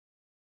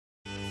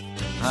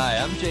Hi,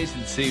 I'm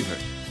Jason Seaver.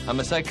 I'm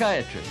a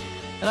psychiatrist,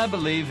 and I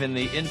believe in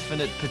the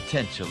infinite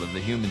potential of the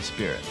human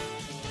spirit.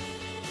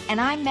 And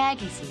I'm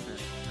Maggie Seaver.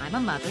 I'm a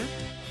mother,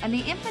 and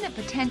the infinite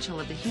potential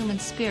of the human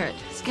spirit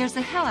scares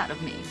the hell out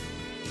of me.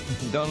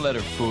 Don't let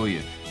her fool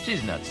you.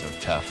 She's not so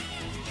tough.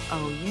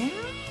 Oh, yeah?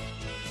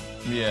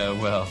 Yeah,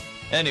 well,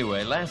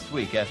 anyway, last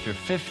week, after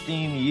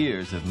 15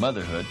 years of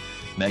motherhood,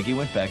 Maggie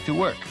went back to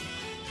work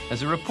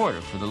as a reporter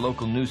for the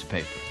local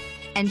newspaper.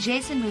 And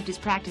Jason moved his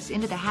practice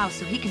into the house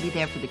so he can be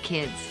there for the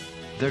kids.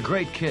 They're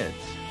great kids.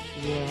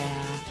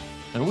 Yeah.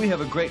 And we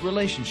have a great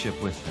relationship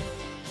with them.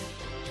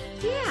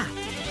 Yeah.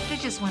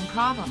 There's just one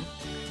problem.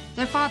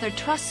 Their father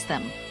trusts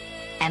them,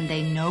 and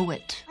they know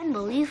it.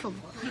 Unbelievable.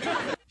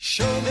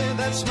 Show me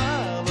that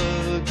smile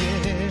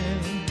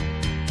again.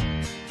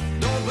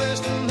 Don't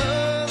waste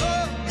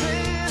another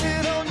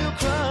minute on your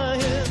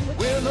crying.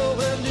 We're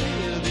nowhere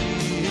near the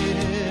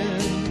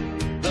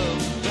end. The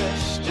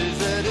best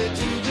is ready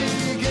to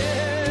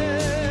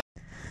begin.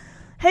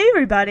 Hey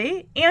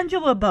everybody,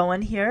 Angela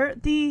Bowen here,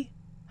 the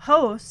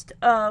host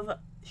of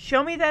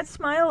Show Me That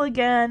Smile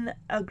Again,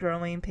 a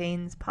Growing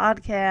Pains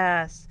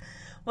podcast.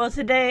 Well,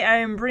 today I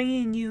am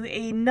bringing you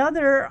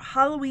another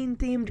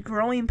Halloween-themed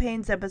Growing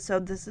Pains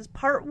episode. This is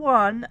part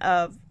 1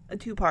 of a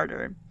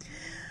two-parter.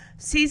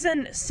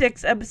 Season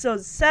 6,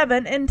 episode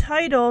 7,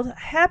 entitled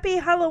Happy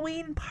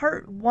Halloween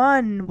Part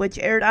 1, which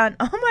aired on,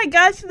 oh my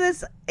gosh,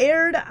 this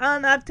aired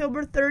on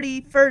October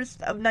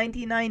 31st of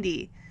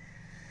 1990.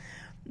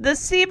 The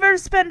Seavers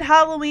spend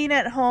Halloween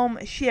at home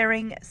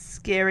sharing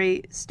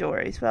scary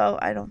stories. Well,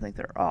 I don't think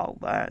they're all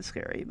that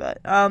scary,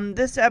 but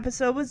this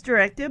episode was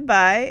directed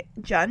by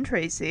John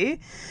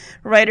Tracy,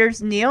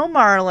 writers Neil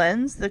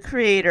Marlins, the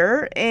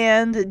creator,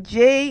 and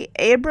Jay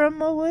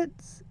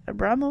Abramowitz,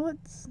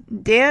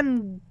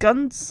 Dan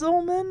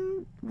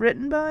Gunselman,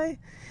 written by,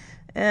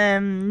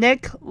 and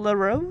Nick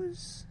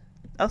LaRose,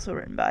 also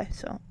written by.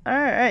 So, all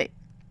right.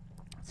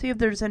 See if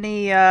there's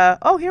any.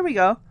 Oh, here we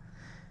go.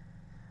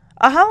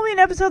 A Halloween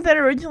episode that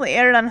originally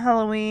aired on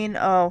Halloween.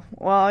 Oh,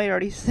 well, I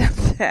already said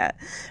that.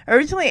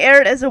 Originally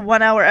aired as a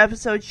 1-hour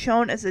episode,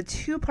 shown as a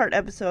 2-part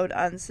episode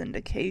on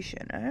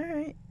syndication.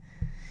 Alright.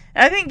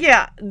 I think,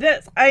 yeah,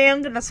 I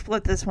am going to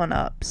split this one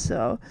up.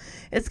 So,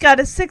 it's got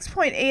a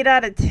 6.8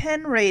 out of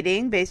 10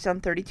 rating based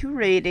on 32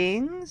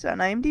 ratings on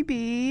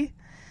IMDb.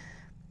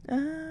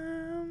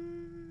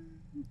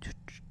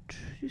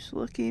 Just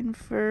looking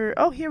for.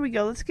 Oh, here we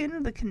go. Let's get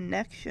into the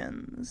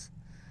connections.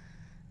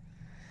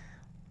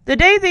 The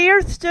day the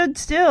earth stood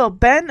still,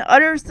 Ben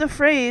utters the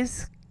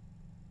phrase,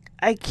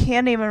 I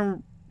can't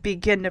even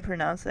begin to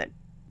pronounce it.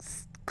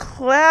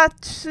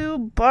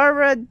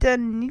 Klatsubara. I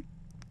don't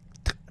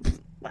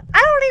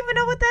even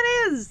know what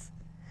that is.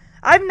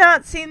 I've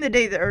not seen The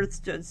Day the Earth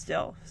Stood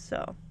Still,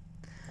 so.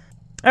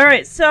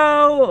 Alright,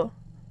 so,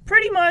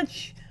 pretty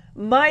much,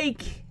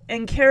 Mike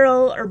and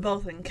Carol are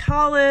both in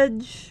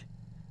college,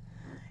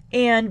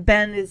 and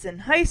Ben is in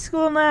high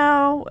school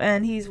now,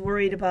 and he's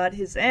worried about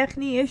his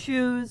acne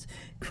issues.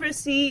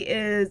 Chrissy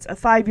is a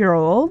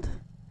 5-year-old,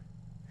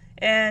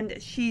 and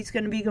she's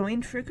going to be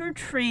going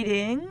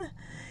trick-or-treating,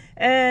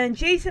 and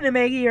Jason and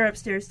Maggie are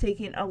upstairs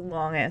taking a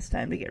long-ass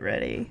time to get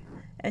ready,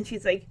 and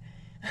she's like,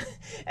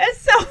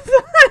 it's so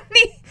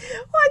funny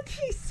what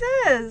she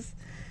says.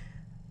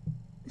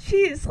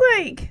 She's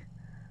like,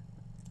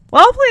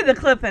 well, I'll play the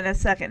clip in a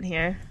second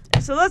here.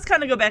 So let's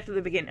kind of go back to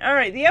the beginning.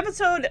 Alright, the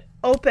episode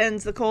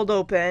opens, the cold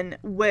open,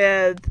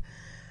 with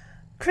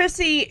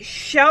Chrissy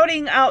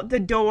shouting out the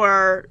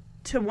door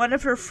to one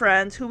of her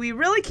friends, who we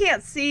really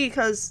can't see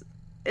because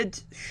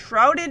it's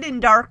shrouded in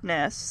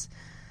darkness.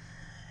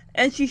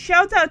 And she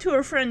shouts out to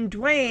her friend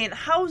Dwayne,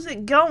 how's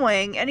it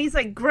going? And he's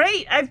like,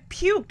 great, I've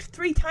puked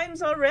 3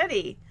 times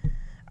already.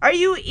 Are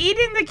you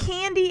eating the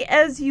candy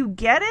as you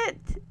get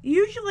it?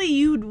 Usually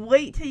you'd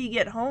wait till you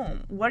get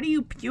home. What are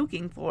you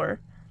puking for?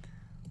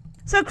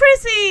 So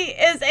Chrissy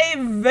is a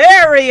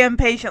very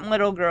impatient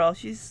little girl.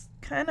 She's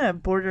kind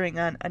of bordering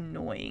on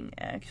annoying,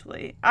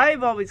 actually.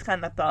 I've always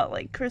kind of thought,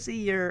 like, Chrissy,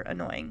 you're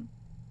annoying.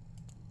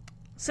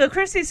 So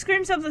Chrissy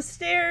screams up the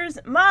stairs,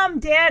 Mom,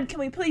 Dad, can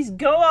we please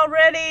go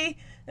already?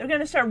 They're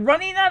going to start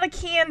running out of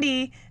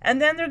candy,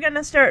 and then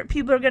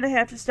people are going to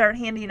have to start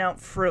handing out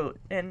fruit.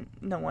 And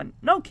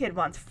no kid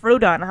wants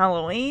fruit on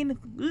Halloween.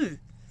 Ugh.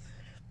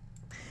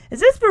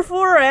 Is this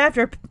before or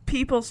after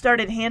people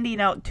started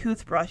handing out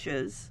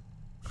toothbrushes?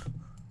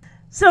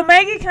 So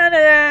Maggie kind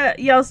of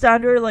yells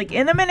down to her, like,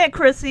 in a minute,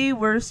 Chrissy,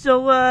 we're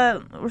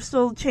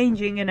still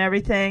changing and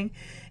everything.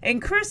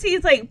 And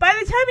Chrissy's like, by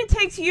the time it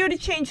takes you to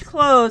change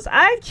clothes,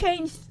 I've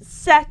changed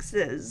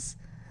sexes.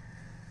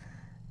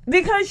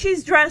 Because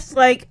she's dressed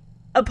like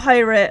a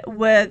pirate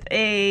with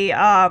a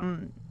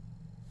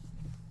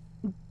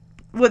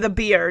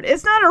beard.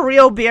 It's not a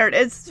real beard.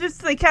 It's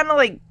just they kind of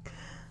like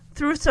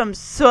threw some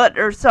soot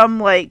or some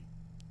like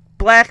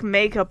black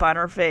makeup on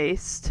her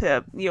face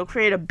to,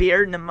 create a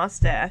beard and a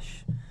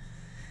mustache.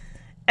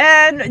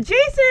 And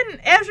Jason,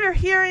 after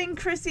hearing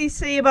Chrissy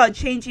say about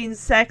changing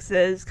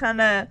sexes,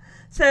 kind of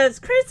says,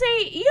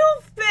 Chrissy,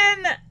 you've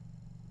been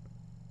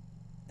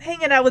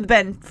hanging out with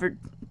Ben for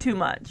too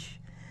much.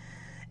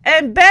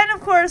 And Ben,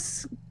 of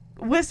course,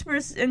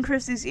 whispers in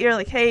Chrissy's ear,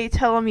 like, hey,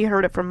 tell him you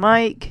heard it from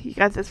Mike. You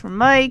got this from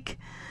Mike.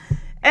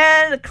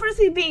 And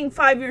Chrissy, being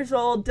 5 years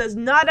old, does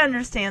not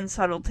understand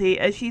subtlety,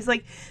 as she's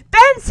like,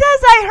 Ben says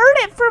I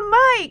heard it from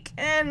Mike.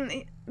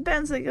 And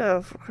Ben's like,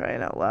 oh, for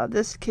crying out loud.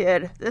 This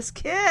kid,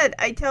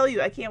 I tell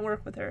you, I can't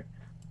work with her.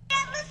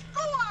 Dad, let's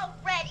go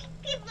already.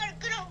 People are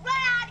gonna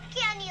run out of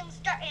candy and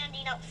start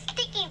handing out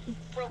sticky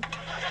fruit.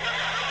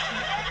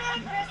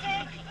 And my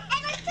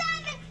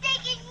Simon's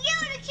taking you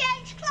to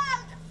change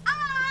clothes.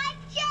 I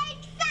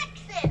change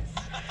sexes.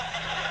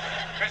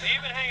 Chrissy,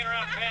 you've been hanging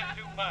around Ben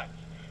too much.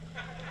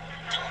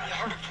 Tell him you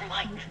heard it from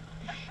Mike.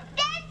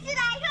 Dad said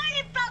I heard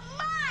it from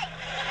Mike.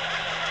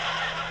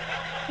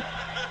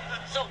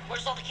 So,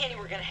 where's all the candy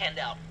we're gonna hand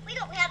out? We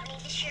don't have any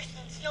this year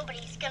since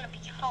nobody's gonna be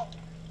home.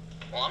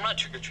 Well, I'm not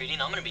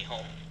trick-or-treating. I'm gonna be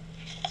home.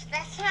 So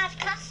that's not a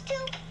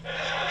costume?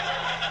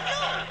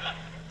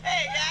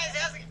 Hey guys,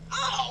 how's it?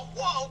 Oh,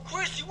 whoa,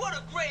 Chrissy, what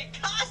a great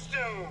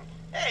costume!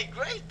 Hey,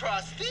 great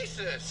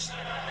prosthesis.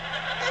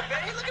 Hey,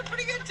 Ben, you're looking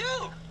pretty good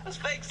too. Those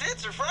fake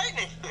zits are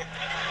frightening.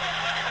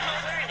 I'm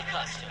not wearing a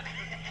costume.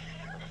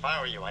 If I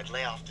were you, I'd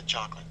lay off the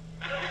chocolate.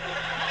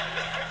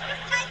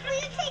 Mike, will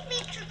you take me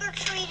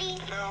trick-or-treating?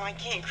 No, I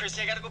can't,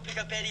 Chrissy. I gotta go pick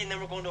up Eddie, and then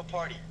we're going to a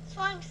party.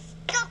 So I'm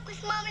stuck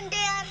with Mom and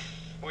Dad?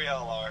 We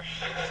all are.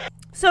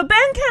 So Ben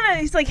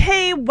he's like,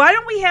 hey, why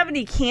don't we have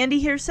any candy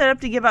here set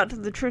up to give out to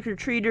the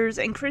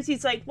trick-or-treaters? And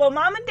Chrissy's like, well,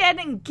 Mom and Dad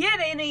didn't get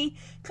any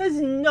because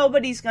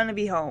nobody's going to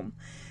be home.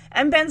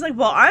 And Ben's like,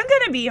 well, I'm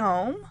going to be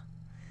home.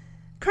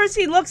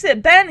 Chrissy looks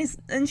at Ben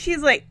and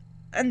she's like,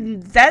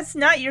 and that's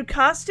not your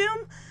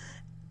costume?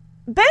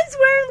 Ben's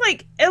wearing,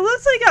 like, it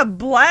looks like a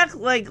black,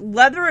 like,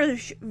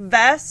 leatherish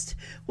vest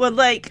with,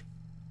 like,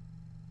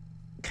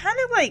 kind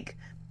of, like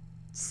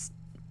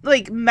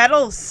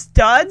metal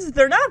studs.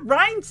 They're not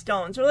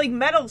rhinestones. They're, like,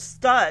 metal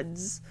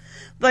studs,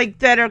 like,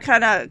 that are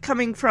kind of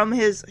coming from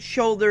his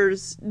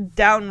shoulders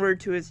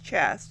downward to his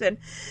chest. And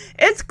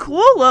it's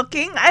cool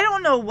looking. I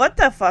don't know what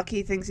the fuck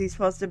he thinks he's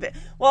supposed to be.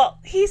 Well,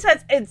 he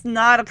says it's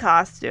not a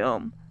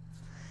costume.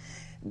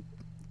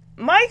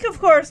 Mike, of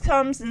course,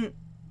 comes and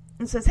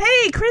says,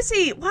 hey,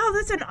 Chrissy, wow,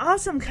 that's an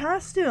awesome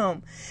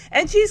costume.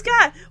 And she's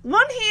got,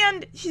 one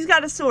hand, she's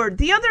got a sword.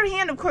 The other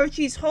hand, of course,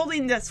 she's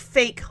holding this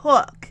fake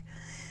hook.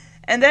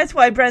 And that's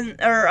why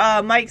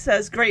Mike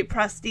says, great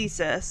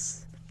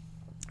prosthesis.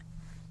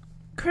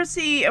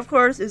 Chrissy, of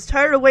course, is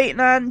tired of waiting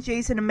on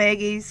Jason and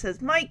Maggie.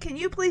 Says, Mike, can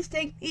you please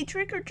take me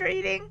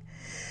trick-or-treating?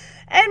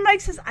 And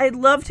Mike says, I'd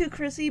love to,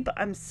 Chrissy, but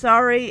I'm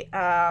sorry.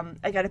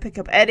 I got to pick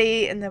up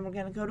Eddie, and then we're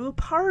going to go to a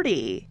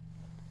party.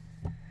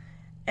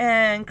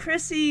 And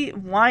Chrissy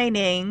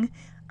whining,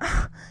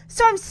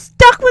 so I'm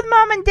stuck with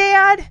Mom and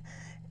Dad.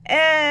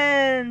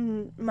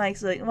 And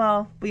Mike's like,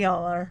 well, we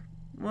all are.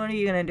 What are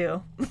you going to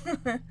do?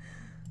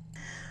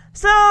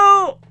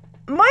 So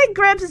Mike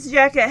grabs his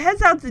jacket,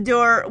 heads out the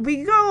door.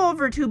 We go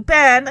over to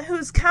Ben,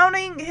 who's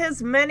counting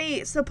his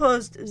many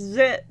supposed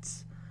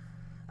zits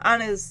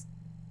on his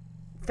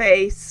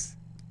face.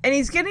 And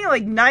he's getting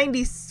like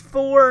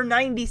 94,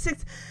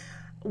 96.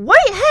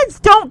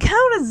 Whiteheads don't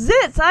count as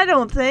zits, I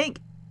don't think.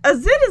 A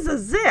zit is a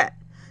zit.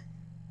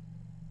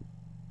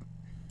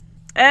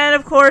 And,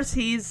 of course,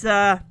 he's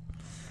not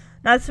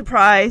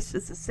surprised.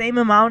 It's the same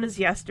amount as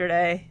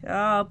yesterday.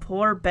 Oh,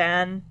 poor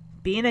Ben.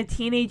 Being a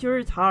teenager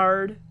is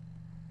hard.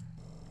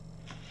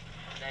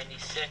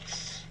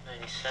 96,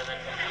 97,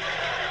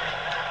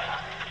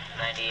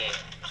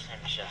 98. Same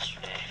as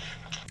yesterday.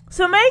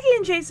 So Maggie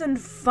and Jason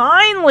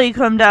finally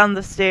come down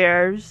the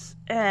stairs.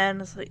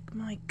 And it's like,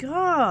 my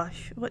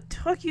gosh, what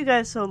took you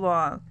guys so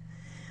long?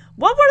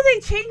 What were they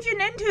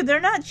changing into?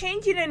 They're not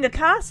changing into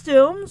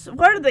costumes.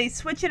 What, are they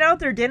switching out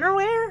their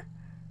dinnerware?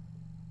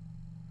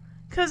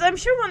 Because I'm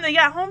sure when they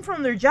got home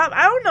from their job,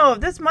 I don't know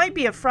if this might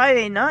be a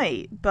Friday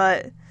night,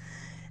 but...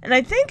 And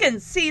I think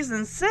in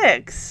season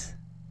 6,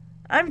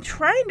 I'm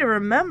trying to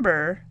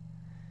remember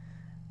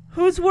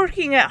who's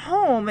working at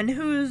home and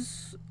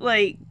who's,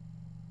 like,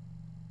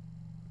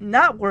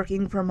 not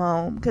working from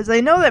home. Because I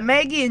know that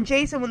Maggie and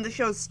Jason, when the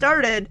show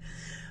started,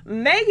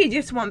 Maggie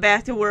just went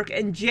back to work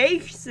and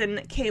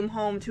Jason came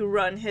home to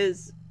run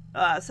his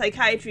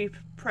psychiatry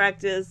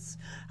practice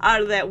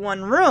out of that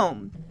one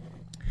room.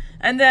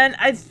 And then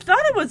I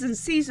thought it was in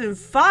season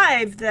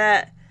 5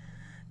 that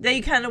they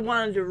kind of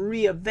wanted to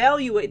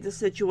reevaluate the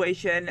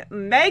situation.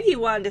 Maggie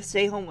wanted to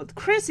stay home with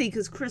Chrissy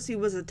because Chrissy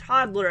was a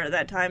toddler at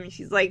that time. And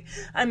she's like,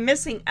 I'm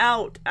missing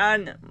out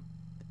on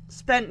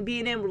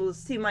being able to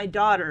see my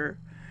daughter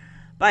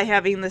by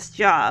having this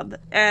job.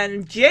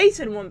 And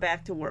Jason went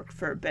back to work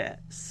for a bit.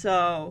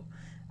 So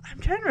I'm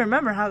trying to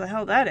remember how the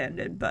hell that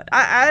ended. But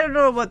I don't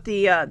know what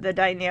the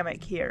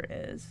dynamic here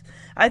is.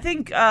 I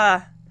think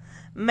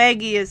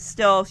Maggie is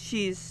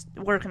she's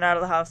working out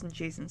of the house and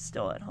Jason's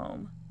still at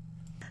home.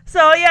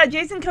 So, yeah,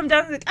 Jason comes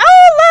down and is like,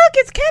 oh, look,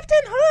 it's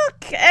Captain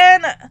Hook!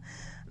 And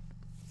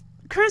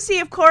Chrissy,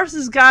 of course,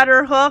 has got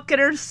her hook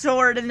and her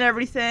sword and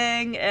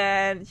everything,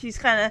 and she's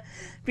kind of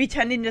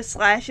pretending to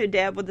slash her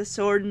dad with the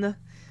sword in the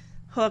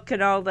Hook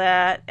and all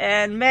that.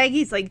 And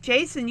Maggie's like,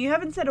 Jason, you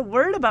haven't said a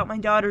word about my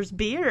daughter's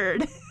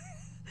beard.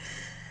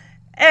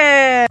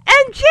 and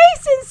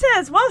Jason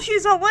says, well,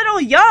 she's a little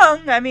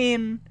young. I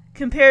mean,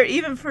 compared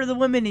even for the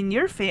women in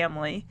your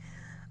family.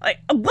 Like,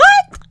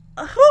 what?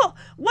 Who?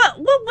 What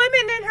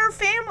women in her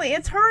family?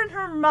 It's her and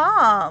her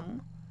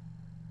mom.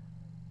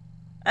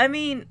 I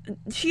mean,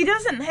 she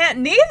doesn't have,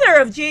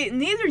 neither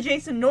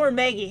Jason nor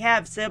Maggie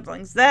have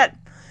siblings. That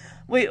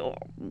we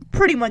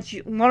pretty much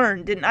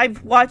learned, and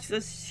I've watched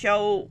this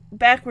show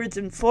backwards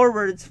and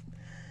forwards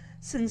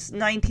since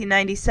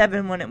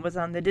 1997 when it was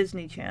on the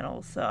Disney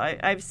Channel. So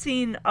I've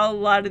seen a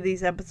lot of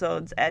these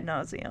episodes ad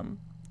nauseum.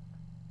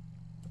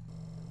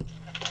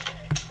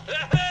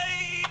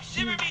 Hey,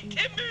 shiver me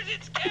timbers,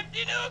 it's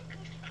Captain Hook.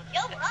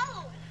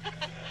 Yo-ho!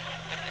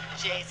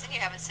 Jason, you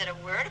haven't said a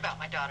word about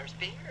my daughter's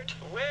beard.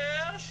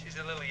 Well, she's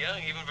a little young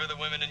even for the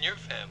women in your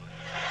family.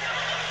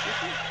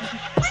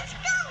 Let's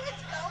go,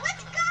 let's go,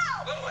 let's go!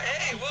 Oh,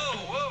 hey, whoa.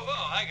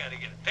 I gotta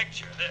get a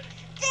picture of this.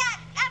 Dad,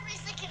 every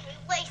second we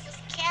waste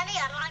this candy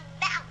on my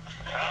mouth.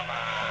 Come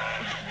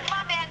on. Come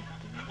on, man.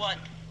 What?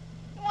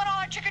 We want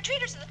all our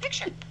trick-or-treaters in the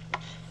picture.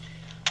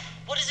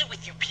 What is it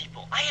with you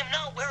people? I am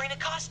not wearing a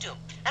costume,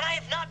 and I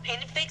have not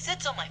painted fake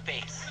zits on my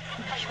face.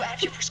 Are you out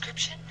of your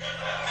prescription?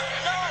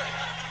 No!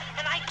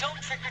 And I don't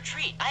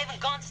trick-or-treat. I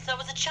haven't gone since I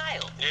was a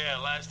child. Yeah,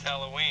 last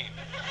Halloween.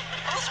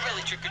 I wasn't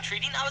really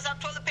trick-or-treating. I was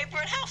out toilet paper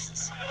in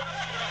houses.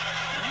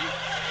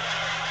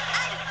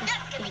 I'm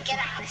not gonna get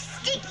out of a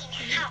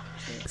stinking house.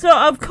 So,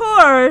 of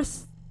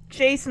course,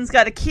 Jason's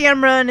got a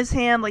camera in his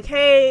hand, like,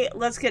 hey,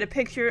 let's get a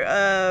picture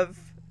of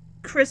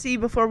Chrissy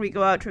before we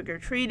go out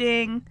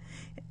trick-or-treating.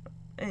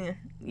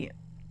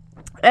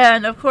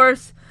 And, of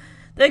course,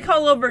 they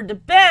call over to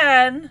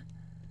Ben,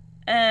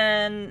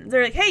 and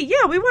they're like, hey,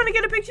 yeah, we want to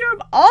get a picture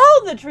of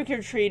all the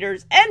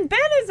trick-or-treaters. And Ben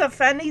is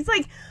offended. He's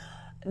like,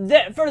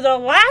 for the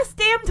last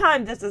damn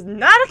time, this is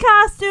not a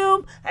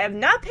costume. I have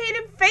not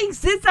painted fake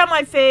zits on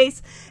my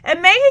face.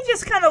 And Megan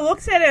just kind of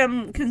looks at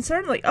him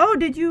concerned, like, oh,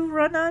 did you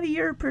run out of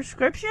your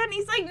prescription?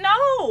 He's like,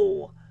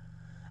 no.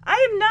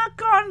 I have not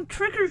gone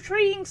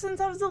trick-or-treating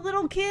since I was a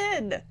little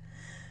kid.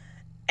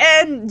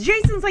 And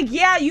Jason's like,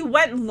 yeah, you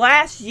went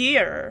last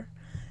year.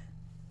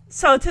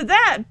 So to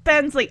that,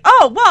 Ben's like,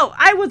 oh, well,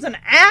 I wasn't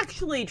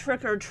actually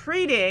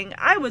trick-or-treating.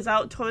 I was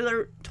out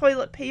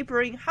toilet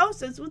papering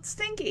houses with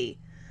Stinky.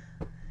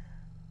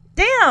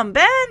 Damn,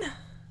 Ben.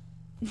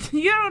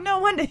 You don't know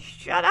when to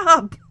shut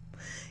up.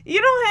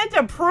 You don't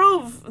have to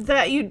prove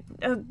that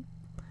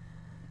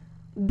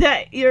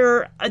that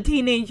you're a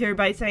teenager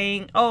by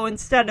saying, oh,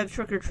 instead of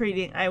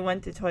trick-or-treating, I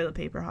went to toilet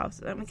paper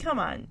houses. I mean, come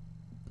on.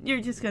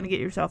 You're just going to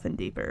get yourself in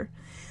deeper.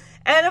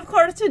 And, of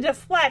course, to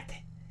deflect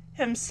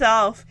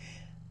himself,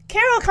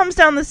 Carol comes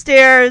down the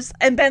stairs,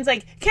 and Ben's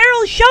like,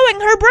 Carol's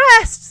showing her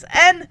breasts!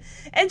 And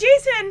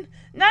Jason,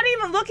 not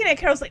even looking at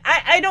Carol's like,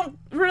 I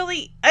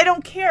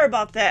don't care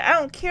about that. I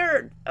don't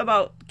care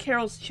about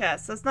Carol's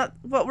chest. That's not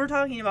what we're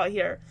talking about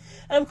here.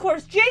 And, of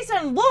course,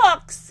 Jason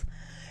looks,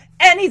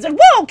 and he's like,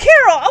 whoa,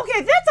 Carol!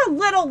 Okay, that's a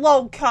little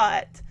low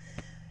cut.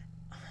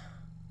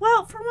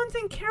 Well, for one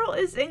thing, Carol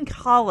is in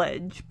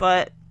college,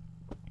 but...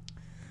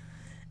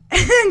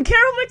 And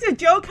Carol makes a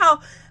joke how,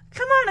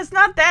 come on, it's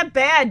not that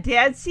bad,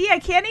 Dad. See, I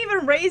can't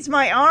even raise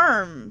my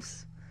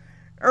arms.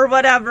 Or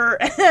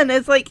whatever. And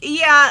it's like,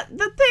 yeah,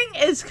 the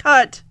thing is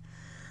cut,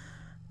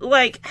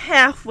 like,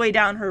 halfway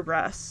down her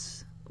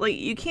breasts. Like,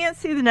 you can't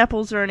see the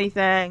nipples or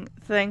anything,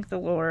 thank the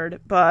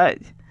Lord. But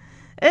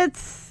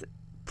it's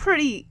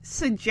pretty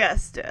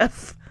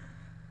suggestive.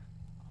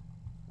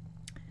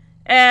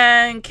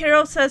 And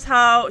Carol says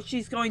how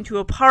she's going to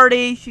a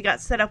party. She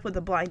got set up with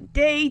a blind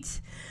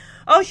date.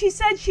 Oh, she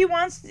said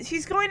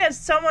she's going as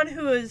someone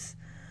who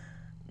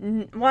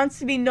wants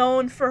to be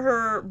known for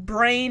her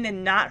brain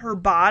and not her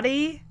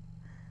body.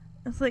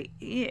 It's like,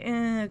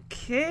 yeah,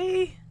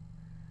 okay.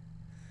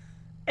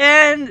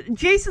 And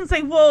Jason's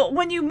like, well,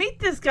 when you meet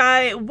this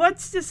guy,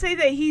 what's to say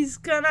that he's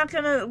not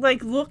gonna,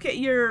 like, look at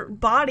your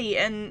body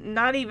and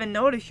not even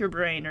notice your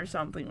brain or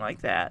something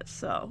like that.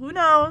 So, who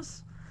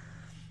knows?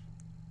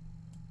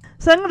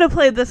 So I'm gonna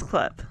play this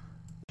clip.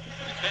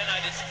 Ben,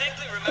 I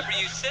distinctly remember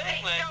you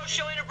saying last... Carol's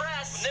showing her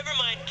breasts. Never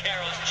mind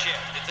Carol's chest.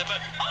 It's about...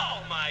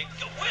 Oh, my...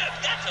 Whip,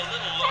 that's a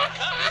little low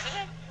cut,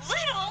 isn't it?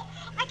 Little?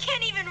 I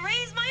can't even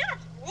raise my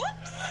arms.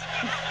 Whoops.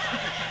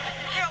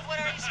 Carol, what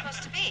are you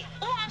supposed to be?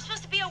 Oh, I'm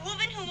supposed to be a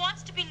woman who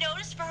wants to be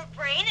noticed for her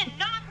brain and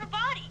not her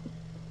body.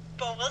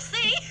 But we'll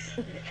see.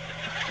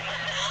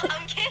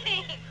 I'm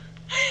kidding.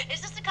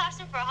 Is this a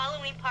costume for a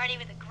Halloween party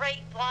with a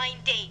great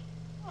blind date?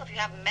 Well, if you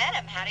haven't met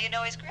him, how do you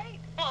know he's great?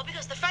 Well,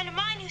 because the friend of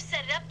mine who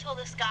set it up told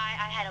this guy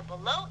I had a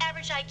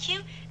below-average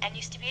IQ and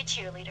used to be a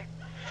cheerleader.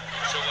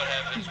 So what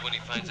happens when he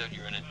finds out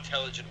you're an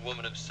intelligent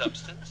woman of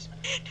substance?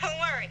 Don't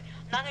worry.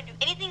 I'm not going to do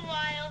anything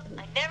wild.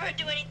 I never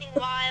do anything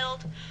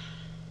wild.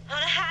 I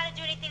don't know how to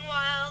do anything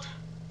wild.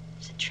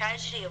 It's a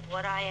tragedy of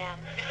what I am.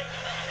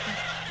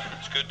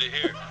 It's good to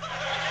hear.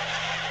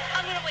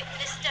 I'm going to wait for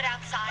this stud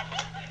outside.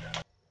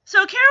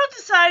 So Carol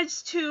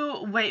decides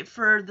to wait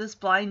for this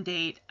blind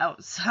date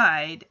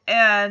outside,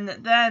 and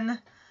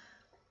then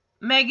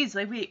Maggie's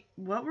like, wait,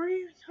 what were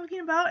you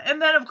talking about?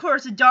 And then, of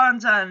course, it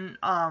dawns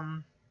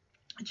on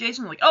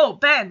Jason, like, oh,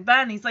 Ben.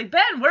 He's like,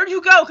 Ben, where'd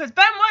you go? Because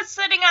Ben was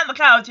sitting on the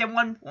couch at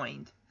one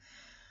point.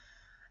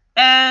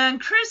 And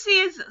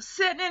Chrissy's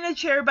sitting in a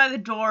chair by the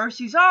door.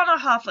 She's on a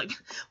huff, like,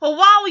 well,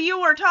 while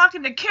you were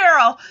talking to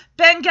Carol,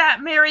 Ben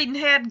got married and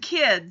had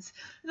kids.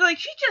 Like,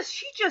 she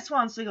just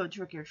wants to go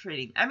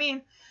trick-or-treating. I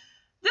mean,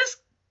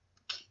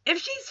 if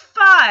she's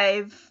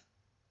 5,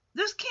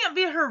 this can't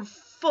be her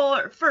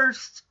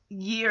first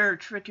year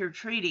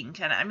trick-or-treating,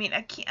 kind of. I mean,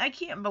 I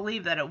can't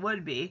believe that it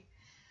would be.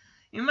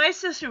 I mean, my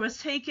sister was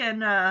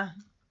taking her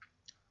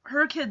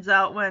kids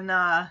out when,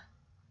 let's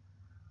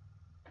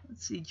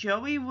see,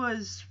 Joey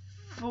was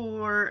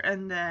 4,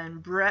 and then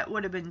Brett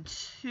would have been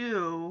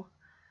 2.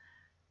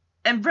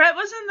 And Brett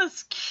was in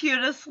this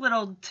cutest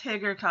little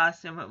Tigger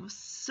costume. It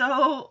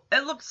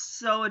looked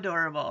so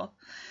adorable.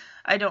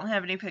 I don't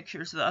have any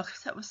pictures, though,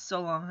 because that was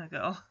so long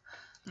ago.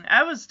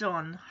 I was still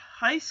in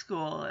high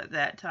school at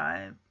that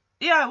time.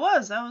 Yeah, I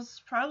was. I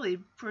was probably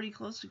pretty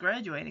close to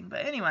graduating.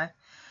 But anyway,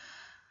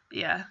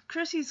 yeah.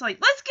 Chrissy's like,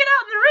 let's get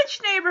out in the rich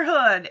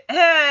neighborhood.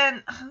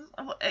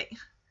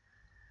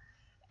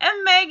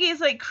 And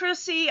Maggie's like,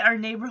 Chrissy, our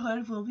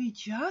neighborhood will be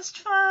just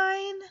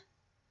fine.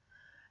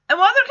 And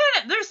while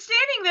they're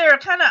standing there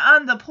kind of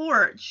on the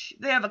porch,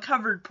 they have a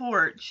covered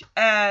porch,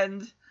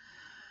 and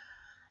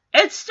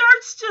it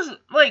starts to,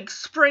 like,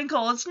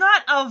 sprinkle. It's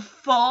not a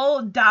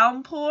full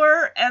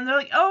downpour, and they're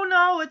like, oh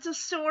no, it's a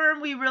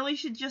storm, we really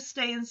should just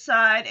stay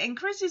inside. And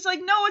Chrissy's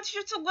like, no, it's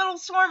just a little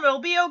storm, it'll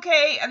be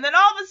okay. And then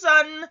all of a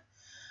sudden,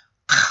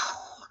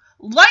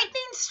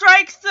 lightning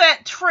strikes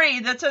that tree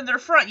that's in their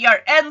front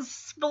yard and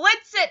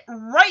splits it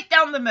right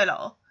down the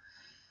middle.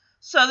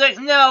 So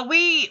no,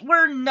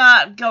 we're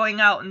not going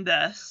out in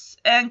this.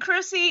 And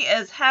Chrissy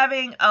is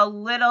having a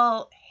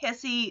little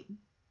hissy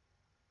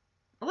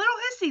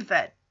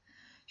fit.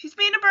 She's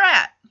being a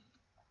brat.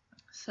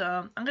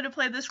 So I'm gonna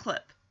play this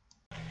clip.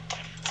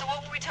 So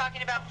what were we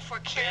talking about before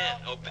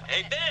Carol?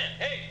 Hey, Ben,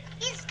 hey.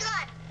 He's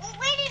gone. We're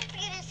waiting for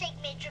you to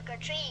take me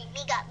trick-or-treating.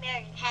 He got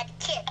married and had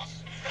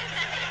kids.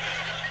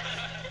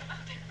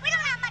 We don't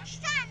have much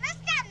time. Let's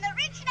stay in the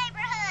rich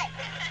neighborhood.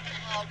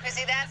 Oh,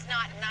 Chrissy, that's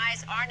not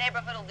nice. Our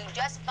neighborhood will do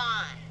just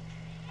fine.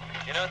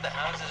 You know what the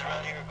houses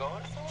around here are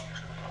going for?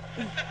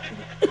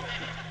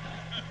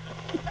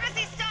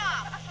 Chrissy,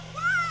 stop!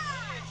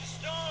 Whoa! It's a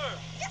storm.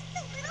 Just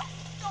a little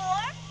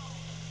storm.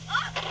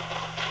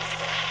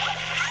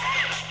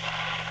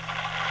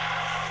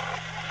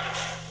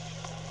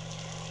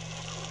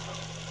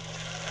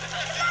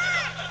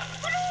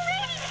 What are we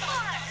waiting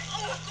for?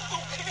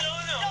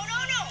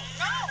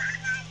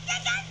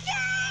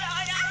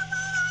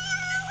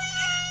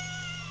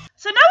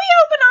 So now we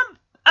open up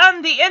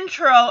on the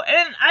intro,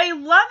 and I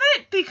love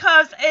it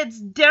because it's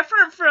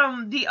different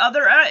from the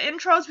other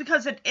intros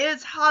because it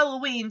is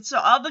Halloween. So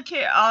all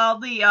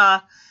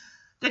the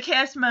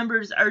cast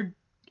members are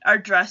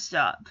dressed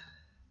up.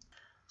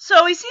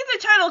 So we see the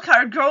title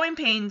card, Growing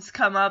Pains,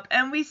 come up,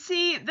 and we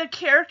see the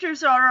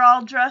characters are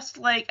all dressed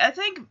like, I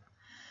think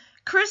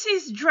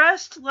Chrissy's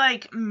dressed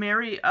like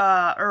Mary,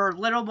 or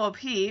Little Bo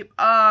Peep.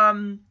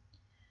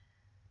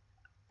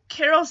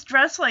 Carol's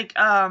dressed like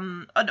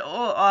an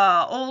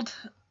old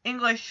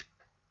English,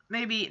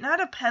 maybe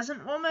not a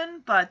peasant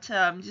woman, but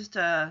just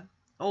a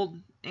old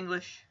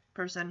English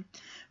person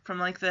from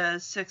like the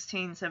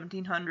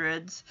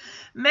 1700s.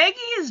 Maggie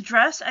is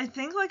dressed, I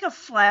think, like a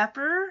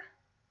flapper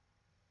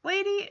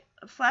lady,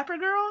 a flapper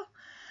girl.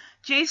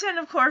 Jason,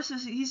 of course,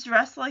 he's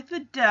dressed like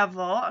the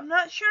devil. I'm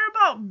not sure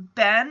about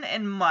Ben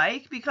and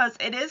Mike because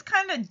it is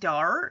kind of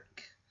dark.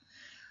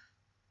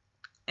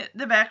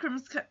 The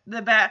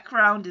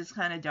background is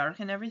kind of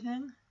dark and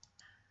everything.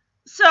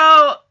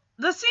 So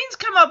the scenes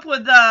come up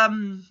with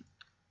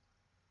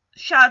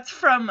shots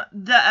from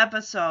the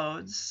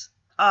episodes.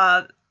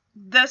 You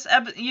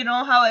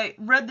know how I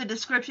read the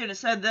description? It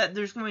said that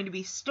there's going to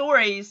be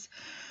stories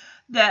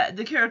that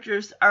the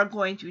characters are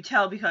going to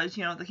tell because,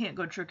 you know, they can't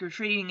go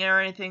trick-or-treating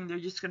or anything. They're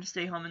just going to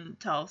stay home and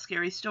tell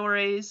scary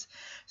stories.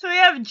 So we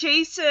have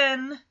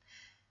Jason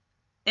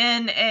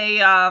in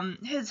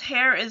his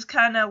hair is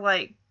kind of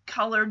like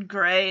colored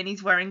gray, and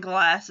he's wearing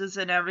glasses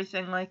and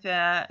everything like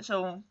that.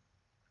 So I'm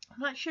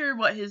not sure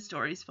what his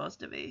story's supposed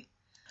to be.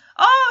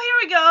 Oh, here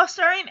we go,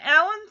 starring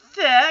Alan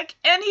Thicke,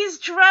 and he's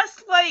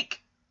dressed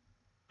like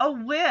a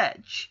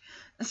witch.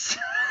 So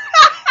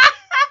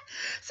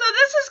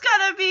this is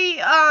gonna be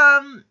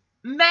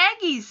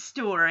Maggie's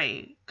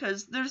story,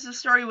 because there's a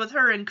story with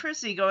her and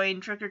Chrissy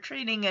going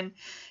trick-or-treating, and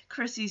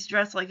Chrissy's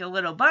dressed like a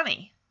little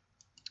bunny.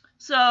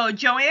 So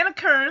Joanna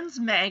Kerns,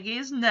 Maggie,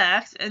 is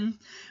next, and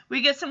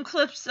we get some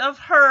clips of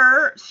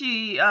her.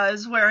 She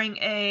is wearing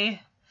a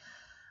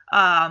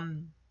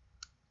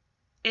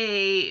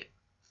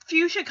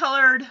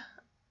fuchsia-colored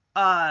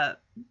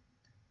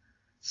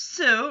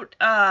suit.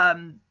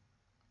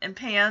 and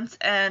pants,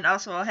 and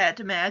also a hat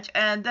to match.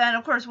 And then,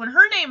 of course, when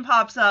her name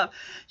pops up,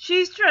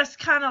 she's dressed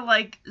kind of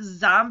like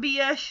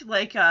zombie-ish,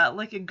 like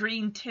a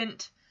green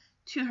tint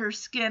to her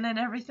skin and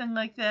everything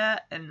like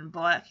that, and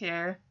black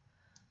hair.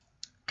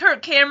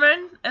 Kirk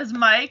Cameron as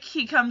Mike,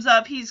 he comes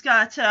up, he's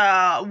got,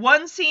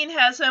 one scene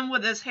has him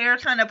with his hair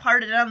kind of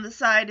parted on the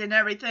side and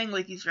everything,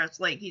 like he's dressed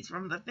like he's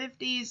from the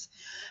 50s.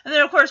 And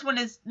then, of course, when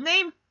his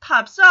name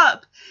pops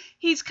up,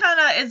 he's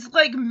it's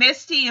like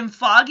misty and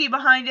foggy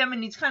behind him,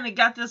 and he's kind of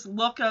got this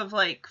look of,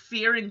 like,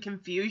 fear and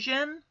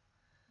confusion.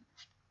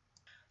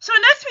 So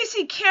next we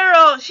see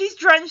Carol, she's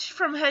drenched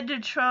from head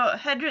to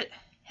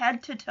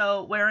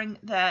toe wearing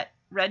that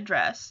red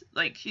dress,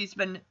 like she's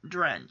been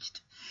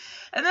drenched.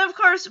 And then, of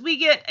course, we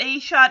get a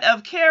shot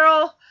of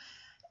Carol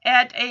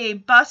at a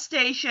bus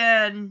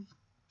station,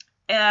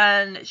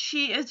 and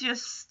she is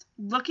just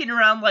looking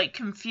around, like,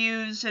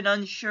 confused and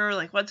unsure,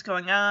 like, what's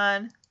going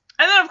on. And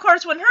then, of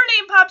course, when her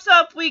name pops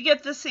up, we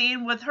get the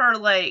scene with her,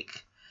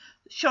 like,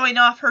 showing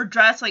off her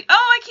dress, like, oh,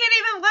 I can't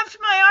even lift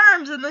my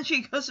arms, and then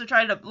she goes to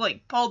try to,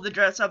 like, pull the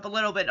dress up a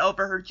little bit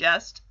over her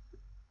chest.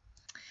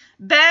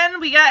 Ben,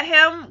 we got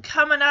him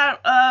coming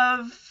out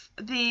of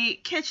the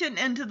kitchen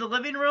into the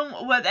living room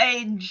with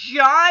a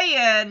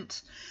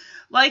giant,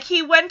 like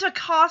he went to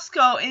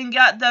Costco and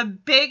got the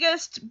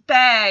biggest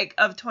bag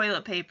of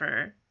toilet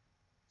paper.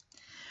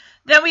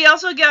 Then we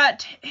also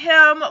got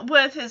him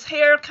with his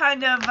hair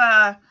kind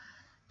of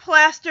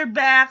plastered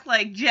back,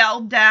 like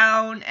gelled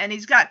down, and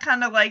he's got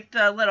kind of like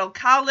the little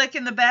cowlick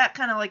in the back,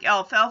 kind of like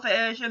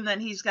alfalfa-ish, and then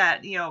he's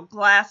got,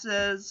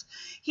 glasses.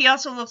 He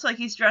also looks like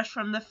he's dressed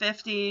from the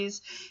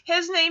 50s.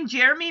 His name,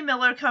 Jeremy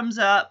Miller, comes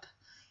up.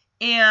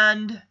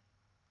 And,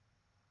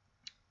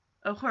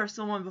 of course,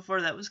 the one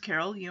before that was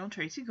Carol,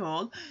 Tracy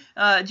Gold.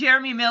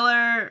 Jeremy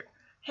Miller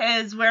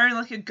is wearing,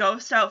 like, a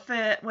ghost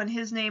outfit when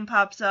his name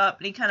pops up,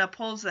 and he kind of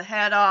pulls the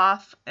hat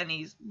off, and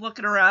he's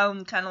looking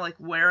around, kind of like,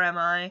 where am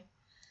I?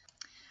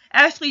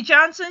 Ashley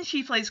Johnson,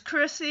 she plays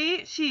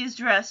Chrissy. She's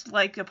dressed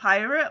like a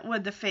pirate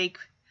with the fake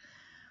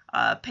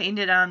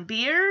painted-on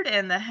beard,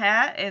 and the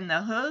hat, and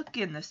the hook,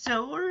 and the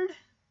sword.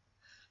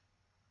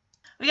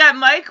 We got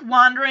Mike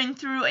wandering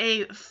through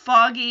a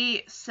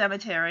foggy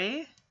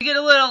cemetery. We get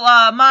a little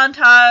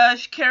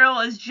montage.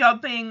 Carol is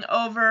jumping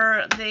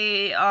over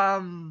the,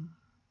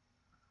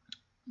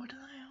 what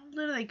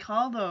do they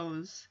call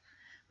those?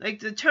 Like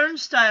the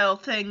turnstile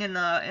thing in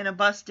a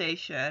bus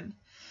station.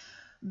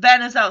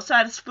 Ben is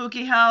outside a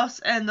spooky house,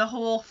 and the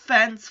whole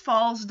fence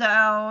falls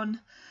down.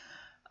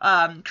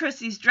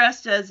 Chrissy's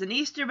dressed as an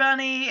Easter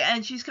bunny,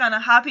 and she's kind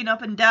of hopping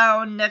up and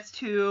down next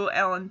to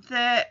Alan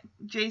Thicke,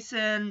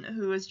 Jason,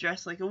 who is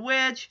dressed like a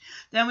witch.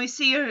 Then we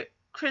see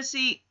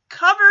Chrissy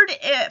covered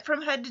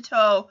from head to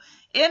toe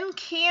in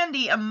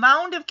candy, a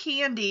mound of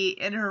candy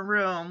in her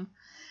room,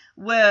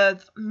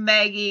 with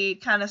Maggie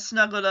kind of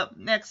snuggled up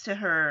next to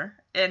her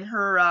in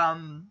her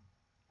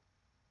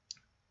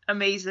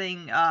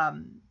amazing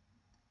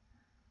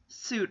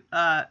suit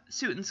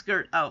and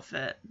skirt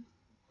outfit.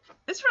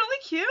 It's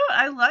really cute.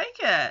 I like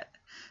it.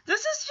 This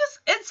is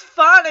it's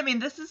fun. I mean,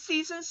 this is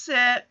season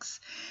 6.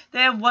 They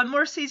have one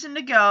more season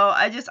to go.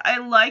 I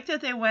like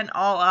that they went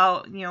all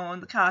out, in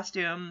the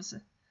costumes.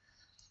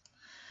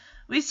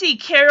 We see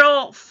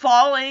Carol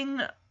falling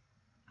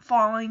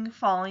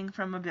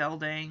from a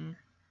building.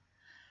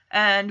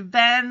 And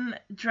Ben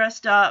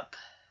dressed up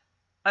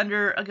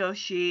under a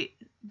ghost sheet,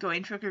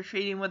 going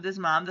trick-or-treating with his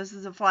mom. This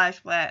is a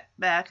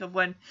flashback of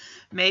when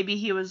maybe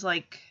he was,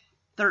 like,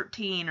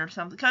 13 or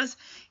something, because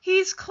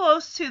he's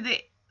close to the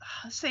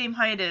same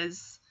height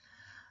as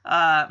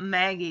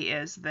Maggie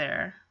is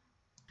there.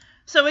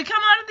 So we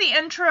come out of the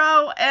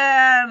intro,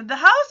 and the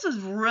house is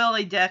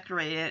really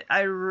decorated.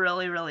 I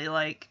really, really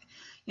like,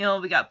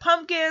 we got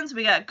pumpkins,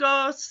 we got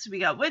ghosts, we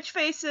got witch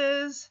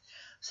faces,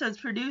 says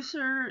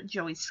producer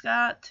Joey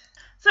Scott.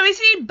 So we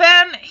see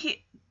Ben, I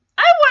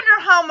wonder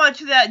how much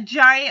that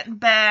giant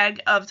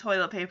bag of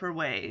toilet paper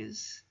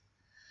weighs.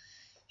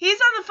 He's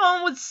on the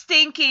phone with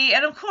Stinky,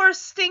 and of course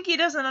Stinky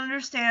doesn't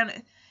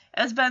understand,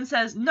 as Ben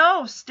says,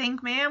 no,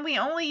 Stink Man, we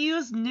only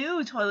use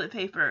new toilet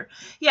paper.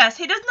 Yes,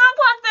 he does not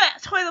want that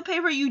toilet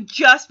paper you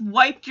just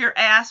wiped your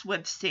ass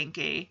with,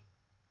 Stinky.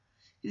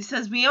 He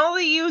says, we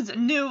only use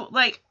new,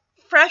 like,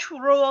 fresh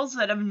rolls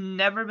that have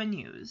never been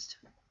used.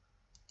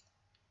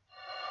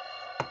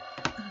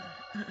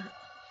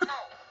 No,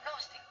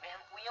 Stink Man,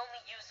 we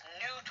only use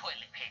new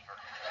toilet paper.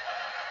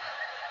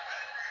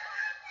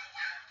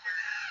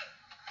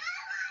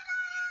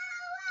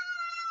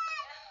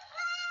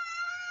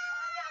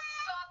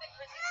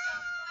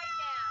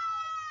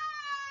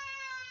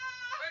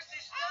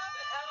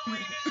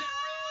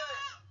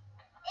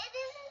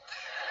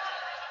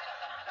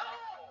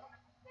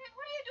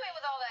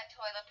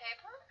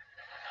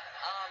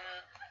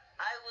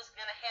 I was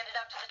gonna hand it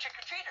out to the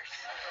trick-or-treaters.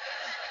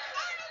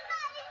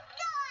 Everybody's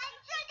going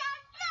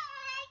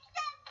trick-or-treating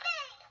except me.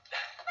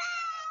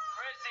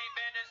 Chrissy,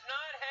 Ben is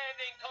not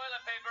handing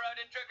toilet paper out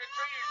to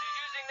trick-or-treaters. He's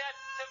using that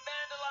to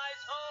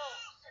vandalize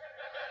homes.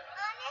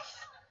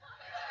 Honest?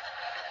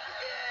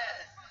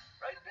 Yes.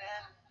 Right,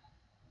 Ben?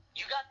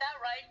 You got that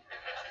right.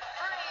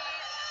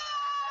 Freeze!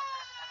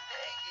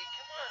 Maggie,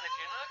 come on. If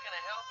you're not going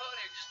to help out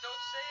here, just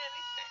don't say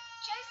anything.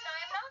 Jason, I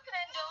am not going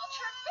to indulge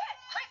her fit.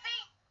 Chrissy!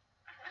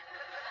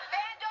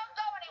 Ben, don't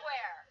go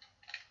anywhere.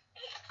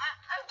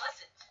 I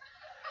wasn't.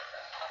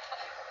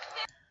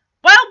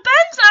 While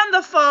Ben's on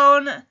the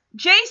phone,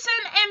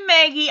 Jason and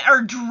Maggie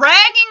are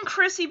dragging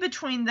Chrissy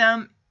between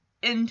them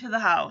into the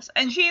house.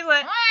 And she's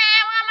like, well,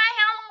 my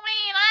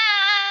Halloween,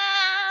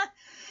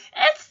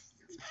 It's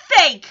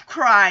fake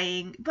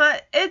crying,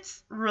 but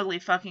it's really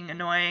fucking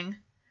annoying.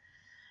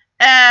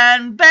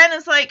 And Ben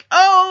is like,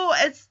 oh,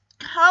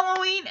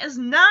 Halloween is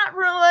not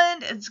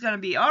ruined. It's gonna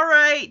be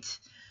alright.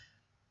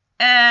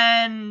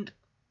 And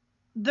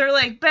they're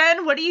like,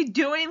 Ben, what are you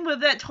doing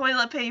with that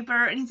toilet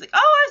paper? And he's like, oh,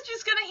 I was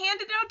just gonna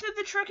hand it out to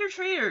the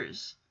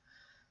trick-or-treaters.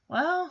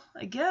 Well,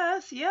 I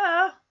guess,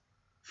 yeah.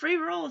 Free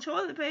roll of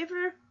toilet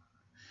paper.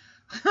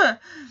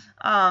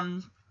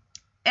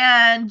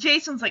 And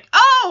Jason's like,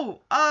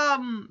 oh,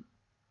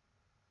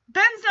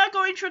 Ben's not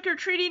going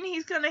trick-or-treating.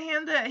 He's gonna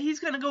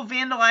go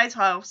vandalize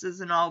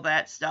houses and all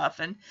that stuff.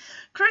 And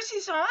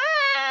Chrissy's like,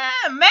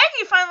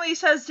 Maggie finally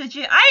says to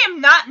Jason, I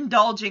am not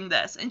indulging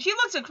this. And she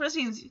looks at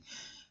Chrissy and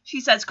she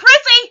says,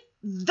 Chrissy,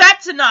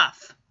 that's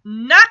enough.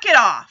 Knock it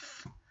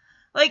off.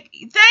 Like,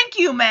 thank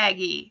you,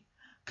 Maggie.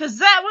 Because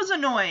that was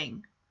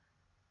annoying.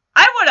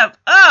 I would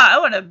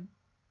have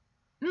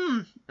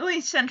at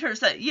least sent her,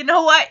 said, you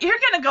know what? You're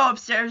going to go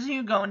upstairs and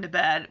you're going to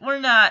bed. We're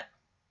not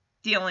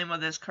dealing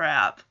with this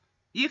crap.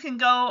 You can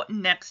go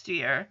next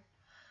year.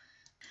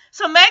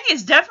 So Maggie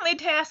is definitely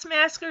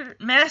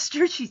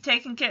taskmaster. She's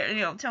taking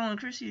care, telling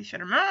Chrissy to shut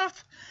her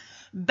mouth.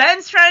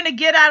 Ben's trying to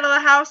get out of the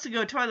house to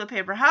go toilet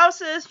paper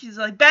houses. She's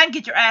like, Ben,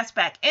 get your ass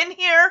back in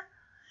here.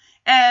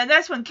 And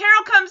that's when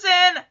Carol comes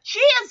in. She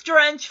is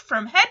drenched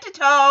from head to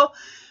toe.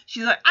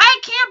 She's like, I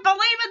can't believe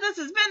it. This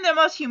has been the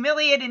most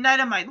humiliating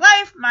night of my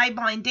life. My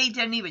blind date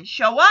didn't even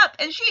show up.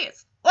 And she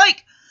is,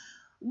 like,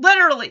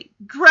 literally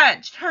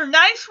drenched. Her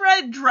nice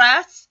red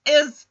dress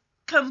is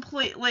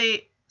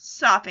completely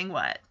sopping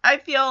wet. I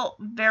feel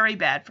very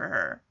bad for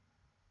her.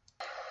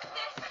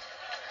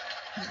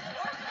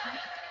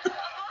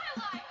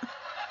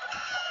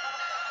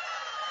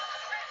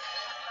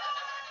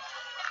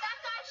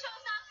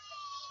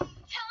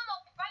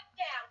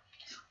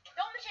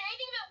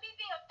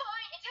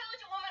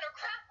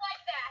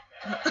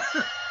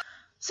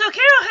 So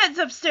Carol heads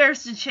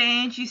upstairs to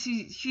change.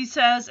 She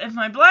says, if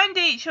my blind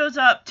date shows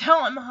up,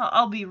 tell him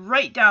I'll be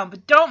right down.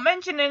 But don't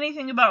mention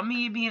anything about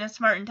me being a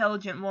smart,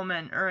 intelligent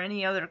woman or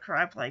any other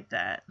crap like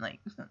that. Like,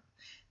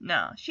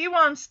 no. She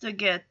wants to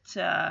get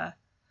her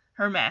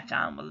Mac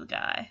on with the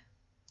guy.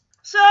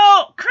 So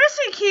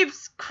Chrissy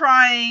keeps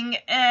crying,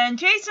 and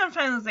Jason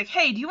finally is like,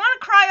 hey, do you want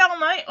to cry all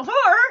night?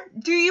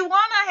 Or do you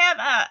want to have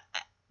a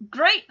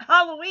great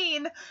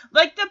Halloween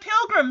like the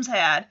Pilgrims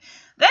had?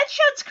 That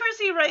shuts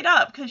Chrissy right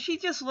up, because she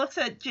just looks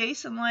at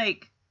Jason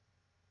like,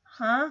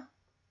 huh?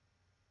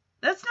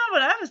 That's not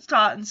what I was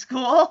taught in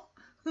school.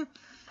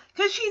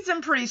 Because she's in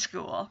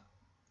preschool.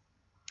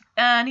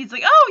 And he's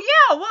like, oh,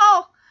 yeah,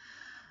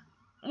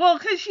 well,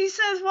 because she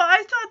says, well,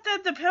 I thought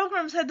that the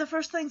Pilgrims had the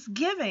first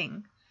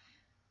Thanksgiving.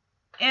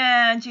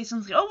 And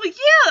Jason's like, oh, well,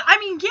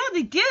 yeah,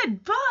 they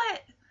did,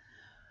 but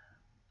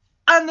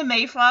on the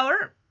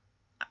Mayflower,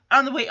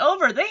 on the way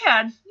over, they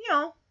had,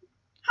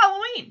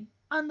 Halloween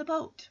on the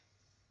boat.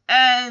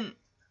 And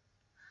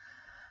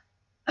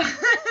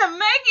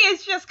Maggie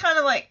is just kind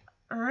of like,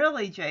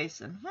 really,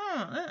 Jason?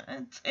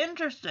 It's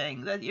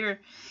interesting that you're,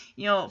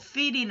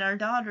 feeding our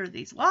daughter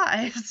these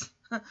lies.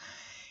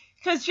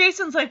 Because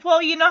Jason's like,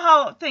 well, you know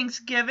how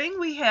Thanksgiving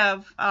we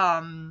have,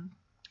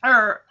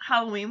 or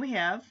Halloween we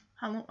have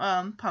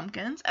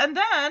pumpkins, and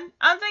then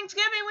on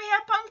Thanksgiving we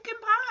have pumpkin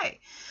pie.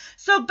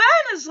 So Ben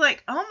is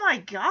like, oh my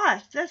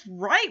gosh, that's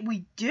right,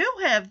 we do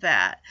have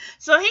that.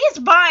 So he's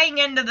buying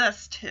into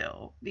this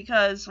too,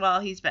 because, well,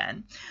 he's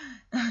Ben.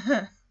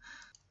 I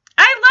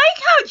like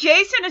how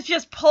Jason is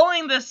just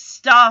pulling this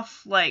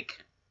stuff,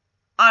 like,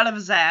 out of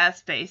his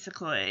ass,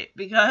 basically,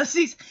 because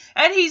he's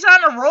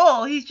on a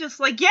roll. He's just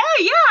like, yeah,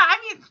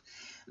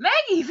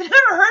 Maggie, you've never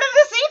heard of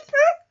this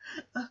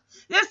either?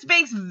 This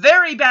makes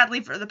very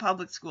badly for the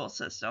public school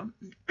system.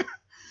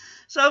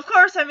 So, of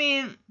course,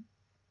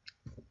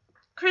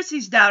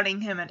 Chrissy's doubting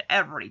him at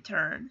every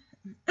turn.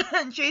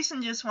 And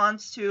Jason just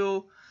wants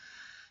to,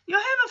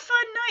 have a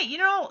fun night.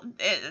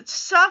 It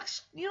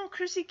sucks.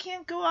 Chrissy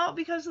can't go out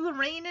because of the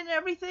rain and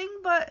everything,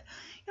 but,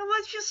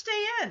 let's just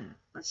stay in.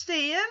 Let's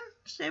stay in,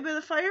 stay by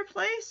the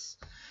fireplace,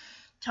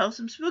 tell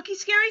some spooky,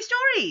 scary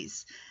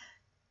stories.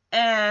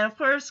 And, of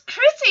course,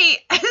 Chrissy,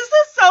 this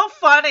is so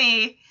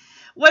funny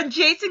when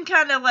Jason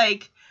kind of,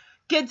 like,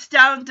 gets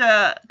down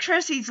to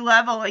Chrissy's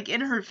level, like,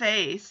 in her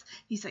face.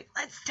 He's like,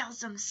 let's tell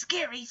some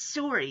scary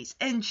stories.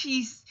 And she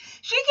gets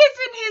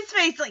in his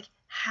face, like,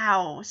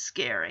 how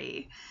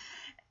scary?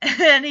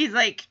 And he's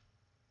like,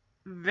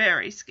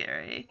 very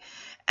scary.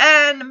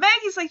 And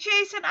Maggie's like,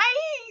 Jason,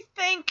 I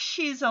think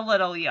she's a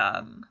little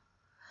young.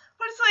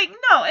 But it's like,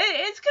 no,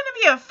 it's going to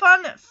be a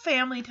fun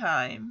family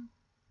time.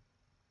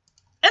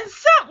 And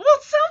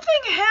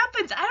something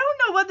happens. I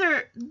don't know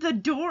whether the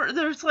door,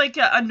 there's like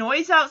a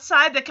noise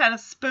outside that kind of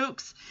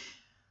spooks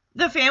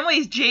the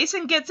family.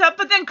 Jason gets up,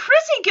 but then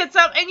Chrissy gets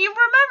up, and you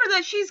remember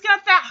that she's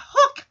got that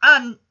hook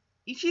on,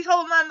 she's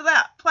holding on to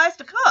that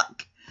plastic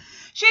hook.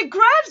 She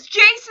grabs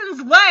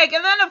Jason's leg,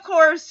 and then, of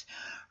course,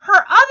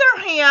 her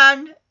other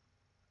hand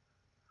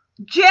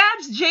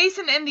jabs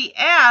Jason in the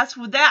ass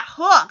with that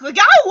hook. Like,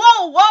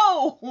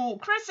 oh, whoa,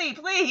 Chrissy,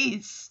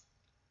 please.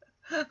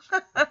 And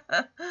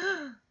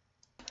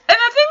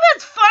the thing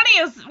that's funny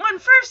is when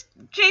first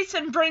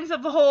Jason brings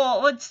up the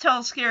whole let's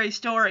tell scary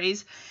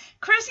stories,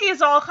 Chrissy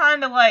is all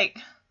kind of like,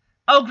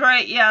 oh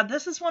great, yeah,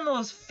 this is one of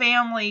those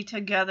family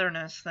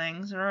togetherness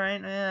things,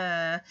 right?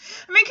 I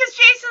mean, because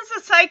Jason's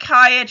a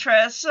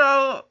psychiatrist,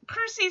 so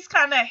Chrissy's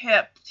kind of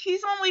hip.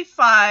 She's only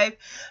 5,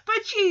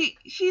 but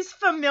she's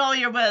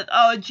familiar with,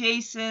 oh,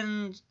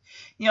 Jason,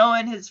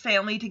 and his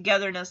family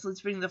togetherness. Let's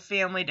bring the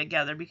family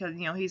together because,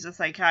 he's a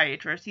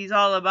psychiatrist. He's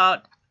all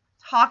about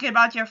talking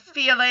about your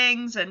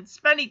feelings and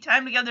spending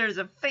time together as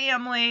a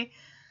family.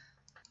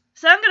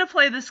 So I'm going to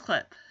play this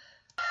clip.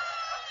 Do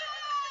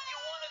you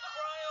want to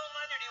cry all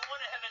night, or do you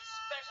want to have a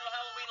special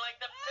Halloween like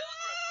the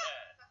Pilgrims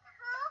had?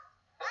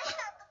 I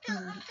thought the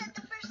Pilgrims had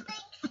the first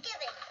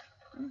Thanksgiving.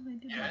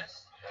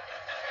 Yes.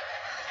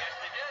 Yes,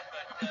 they did,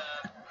 but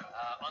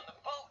on the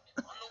boat,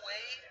 on the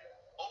way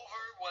over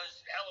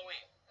was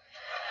Halloween.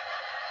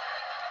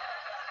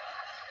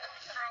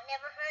 I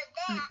never heard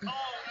that. Oh,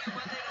 yeah,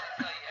 well, they don't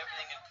tell you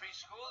everything in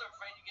preschool. They're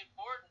afraid you get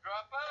bored and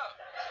drop out.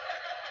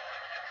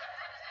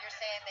 You're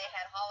saying they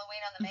had Halloween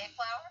on the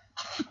Mayflower?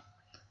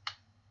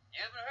 You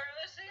haven't heard of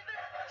this either?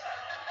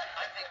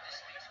 I think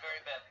this speaks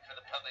very badly for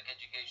the public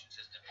education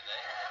system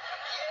today.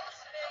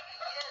 Yes,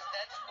 Maggie, yes,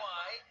 that's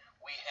why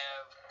we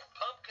have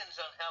pumpkins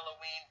on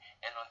Halloween,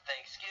 and on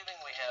Thanksgiving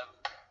we have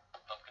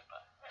pumpkin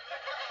pie.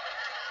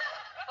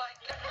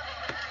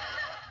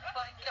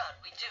 By God,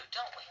 we do,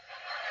 don't we?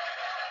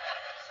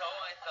 So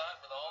I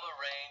thought with all the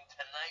rain,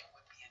 tonight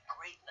would be a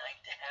great night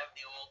to have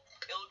the old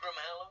Pilgrim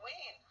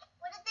Halloween.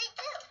 What did they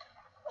do?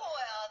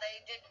 Well,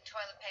 they didn't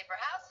toilet paper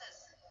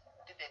houses,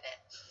 did they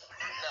then?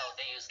 No,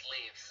 they used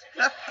leaves.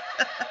 No,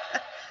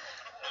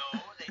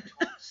 they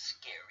told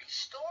scary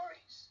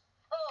stories.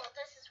 Oh,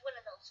 this is one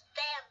of those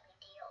family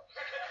deals.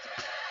 I'm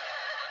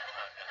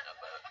talking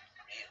about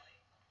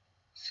really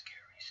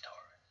scary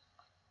stories.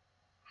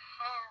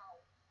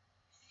 How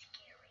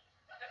scary.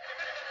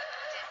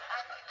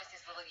 I think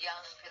Missy's a little young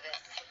for this.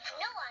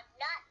 No, I'm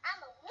not.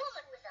 I'm a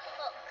woman with a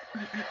hook.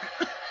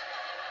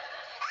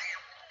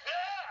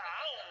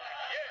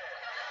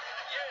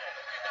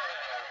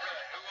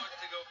 Who wants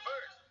to go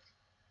first?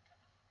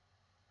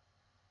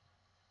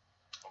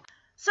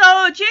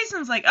 So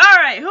Jason's like, all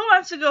right, who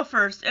wants to go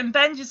first? And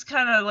Ben just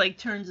kind of like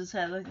turns his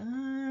head like,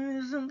 it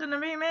isn't gonna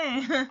be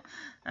me.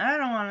 I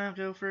don't want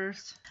to go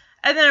first.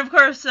 And then of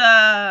course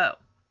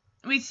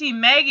we see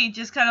Maggie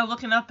just kind of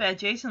looking up at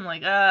Jason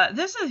like,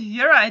 this is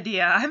your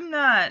idea. I'm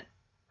not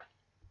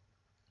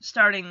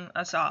starting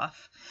us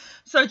off.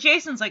 So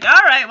Jason's like,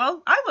 all right,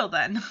 well, I will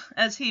then,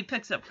 as he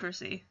picks up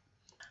Chrissy.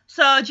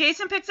 So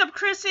Jason picks up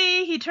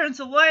Chrissy, he turns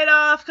the light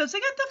off because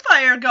they got the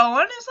fire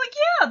going. It's like,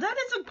 yeah, that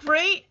is a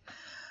great,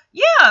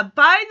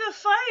 by the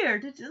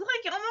fire. It's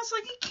like almost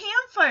like a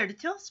campfire to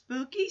tell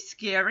spooky,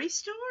 scary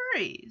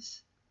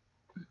stories.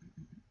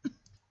 Who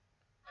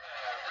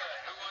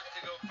wants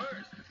to go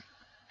first?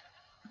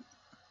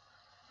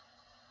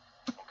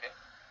 Okay,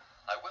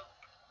 I will.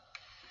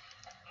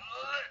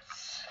 Let's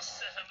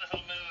set a little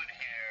mood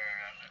here,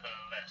 a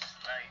little less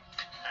light.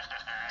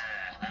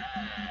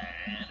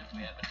 And if we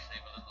happen to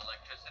save a little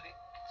electricity,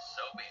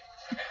 so be it.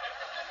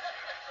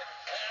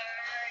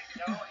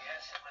 Alright, oh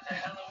yes, it was a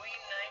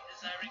Halloween night,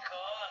 as I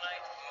recall, a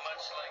night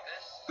much like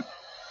this.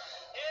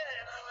 Yeah,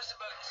 and I was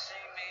about the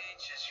same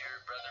age as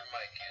your brother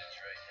Mike is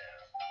right now.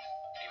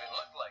 Even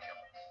looked like him.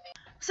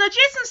 So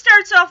Jason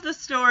starts off the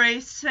story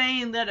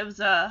saying that it was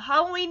a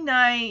Halloween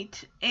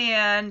night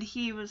and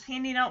he was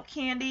handing out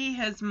candy.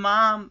 His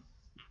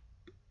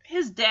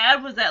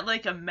dad was at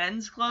like a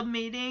men's club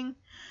meeting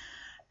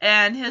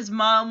and his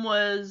mom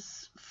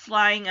was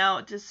flying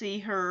out to see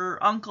her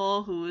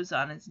uncle who was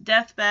on his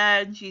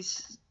deathbed.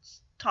 She's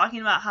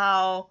talking about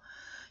how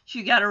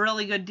she got a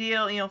really good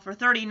deal, for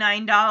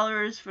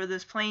 $39 for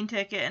this plane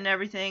ticket and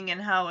everything,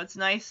 and how it's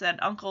nice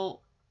that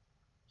Uncle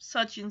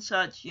such and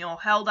such,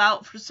 held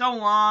out for so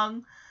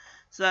long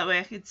so that way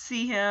I could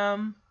see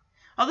him.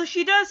 Although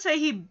she does say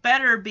he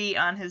better be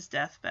on his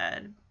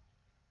deathbed.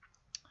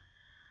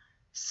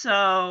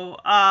 So,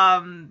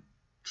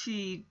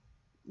 she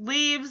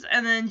leaves,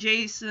 and then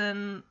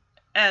Jason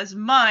as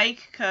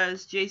Mike,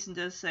 because Jason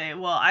does say,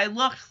 well, I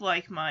looked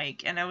like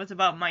Mike, and I was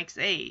about Mike's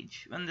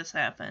age when this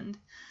happened.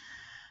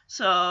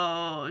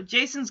 So,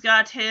 Jason's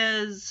got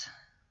his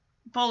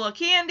bowl of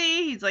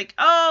candy. He's like,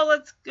 oh,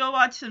 let's go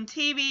watch some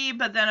TV.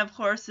 But then, of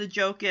course, the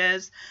joke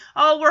is,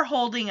 oh, we're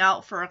holding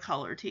out for a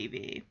color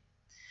TV.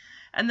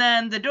 And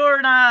then the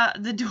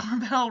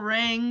doorbell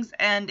rings,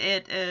 and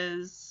it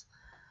is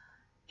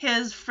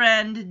his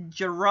friend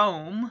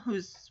Jerome,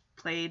 who's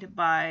played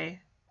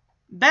by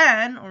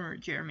Ben, or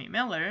Jeremy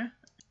Miller.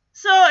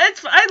 So I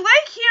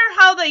like here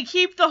how they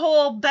keep the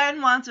whole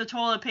Ben wants a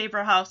toilet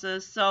paper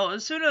houses. So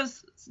as soon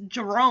as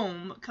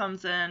Jerome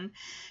comes in,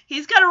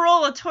 he's got a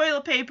roll of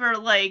toilet paper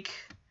like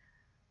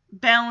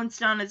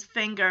balanced on his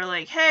finger,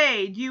 like,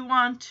 hey, do you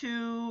want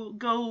to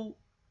go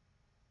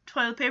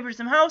toilet paper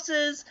some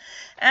houses?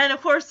 And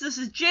of course this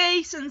is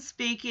Jason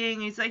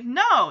speaking. He's like,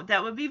 no,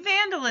 that would be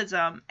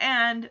vandalism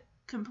and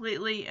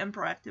completely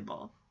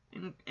impractical.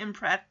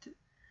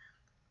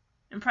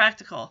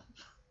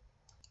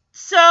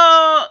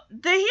 So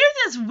they hear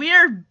this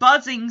weird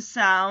buzzing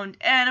sound,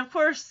 and of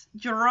course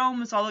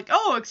Jerome is all like,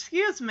 oh,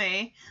 excuse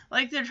me,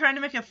 like they're trying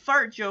to make a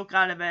fart joke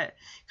out of it,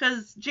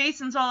 because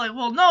Jason's all like,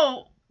 well,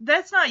 no,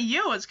 that's not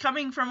you, it's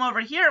coming from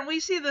over here, and we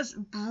see this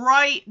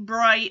bright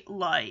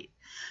light.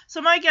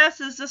 So my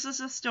guess is this is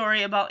a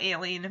story about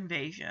alien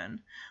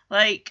invasion,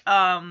 like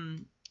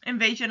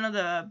invasion of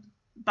the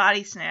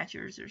body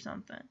snatchers or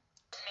something.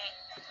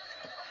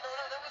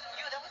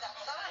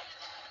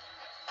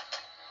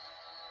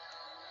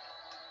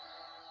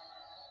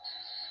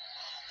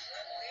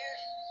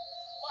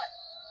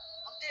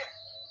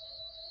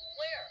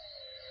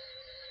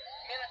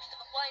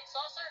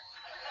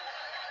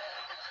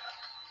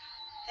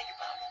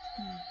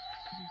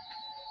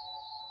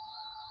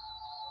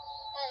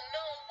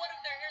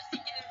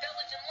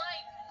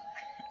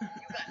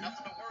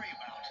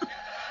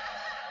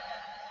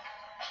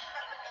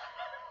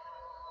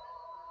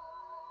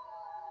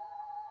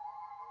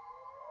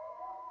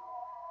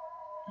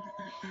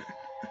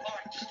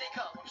 Alright, just stay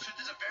calm. I'm sure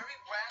there's a very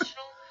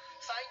rational,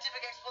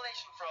 scientific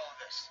explanation for all of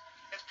this.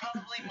 It's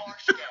probably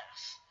marsh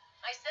gas.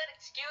 I said,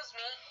 excuse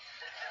me.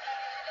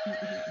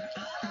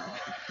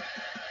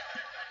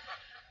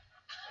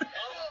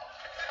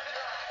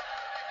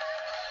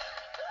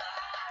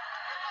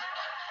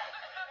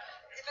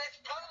 It's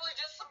probably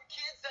just some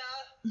kids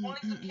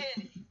wanting some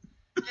candy.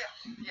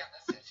 Yeah,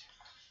 that's it.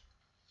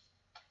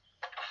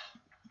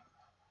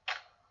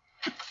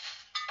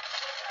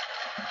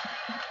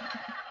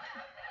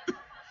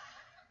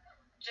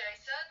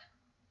 Jason?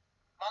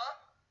 Mom?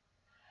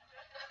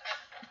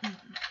 Mom,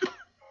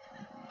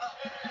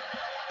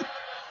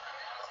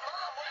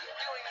 what are you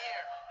doing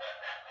here?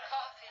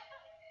 Coffee.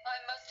 I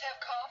must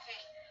have coffee.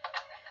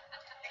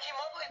 You came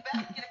all the way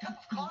back to get a cup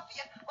of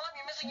coffee? Mom,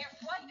 you're missing your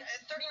flight.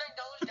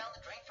 $39 down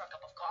the drain for a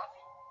cup of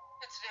coffee.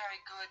 It's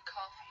very good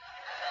coffee.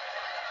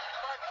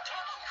 Mom, you're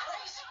talking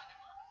crazy.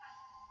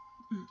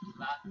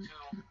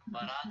 Latu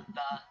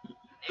barata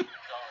iko.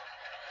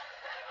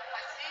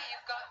 I see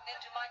you've gotten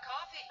into my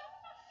coffee.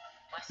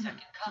 My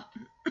second cup.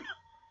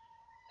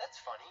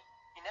 That's funny.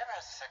 He never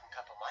has a second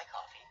cup of my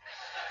coffee.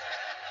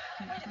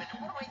 Wait a minute,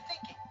 what am I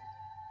thinking?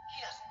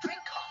 He doesn't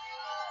drink coffee.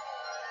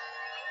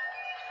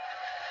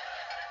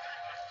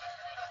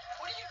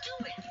 What are you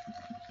doing?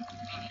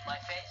 Beating my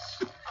face.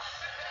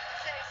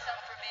 Say some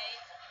for me.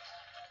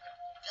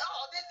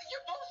 Oh,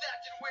 you're both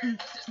acting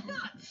weird. This is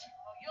nuts.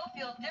 Oh, you'll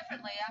feel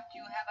differently after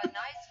you have a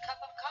nice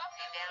cup of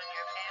coffee down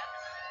your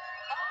pants.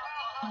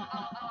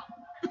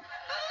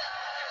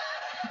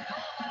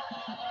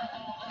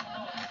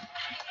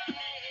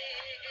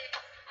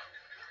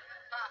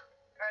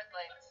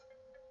 Earthlings.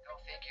 Go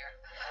figure.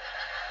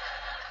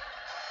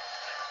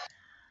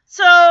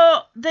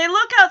 So they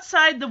look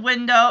outside the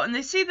window and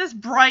they see this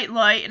bright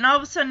light, and all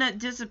of a sudden it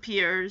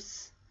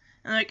disappears.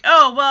 And like,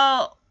 oh,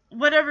 well,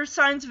 whatever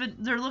signs of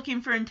it, they're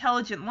looking for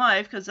intelligent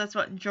life, because that's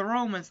what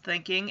Jerome is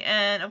thinking.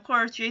 And of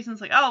course Jason's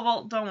like, oh,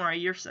 well, don't worry,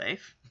 you're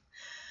safe.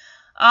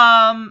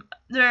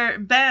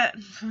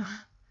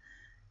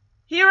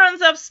 He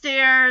runs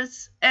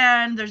upstairs,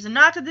 and there's a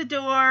knock at the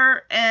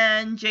door,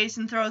 and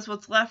Jason throws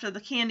what's left of the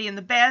candy in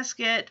the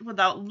basket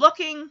without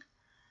looking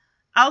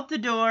out the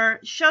door,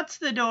 shuts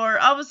the door.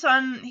 All of a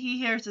sudden, he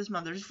hears his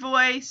mother's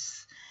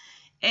voice,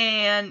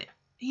 and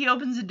he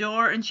opens the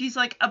door, and she's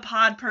like a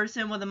pod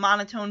person with a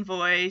monotone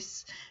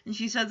voice, and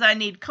she says, I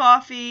need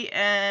coffee,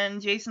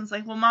 and Jason's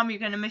like, well, Mom, you're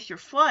going to miss your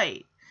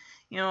flight.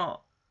 You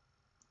know,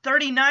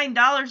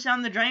 $39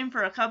 down the drain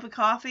for a cup of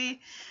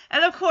coffee.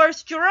 And of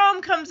course,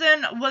 Jerome comes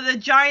in with a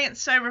giant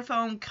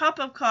styrofoam cup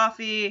of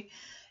coffee,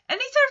 and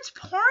he starts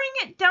pouring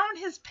it down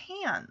his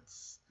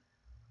pants.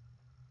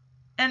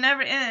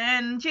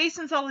 And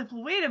Jason's all like,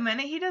 well, wait a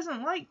minute, he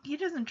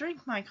doesn't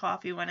drink my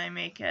coffee when I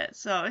make it.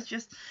 So it's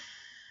just,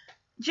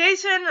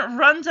 Jason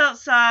runs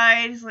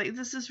outside. He's like,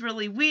 this is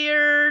really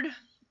weird.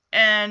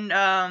 And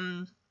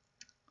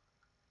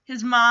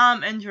his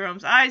mom and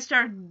Jerome's eyes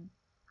start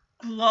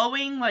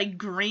glowing like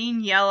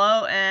green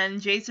yellow,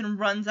 and Jason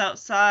runs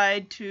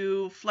outside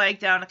to flag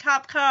down a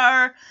cop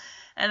car,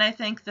 and I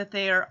think that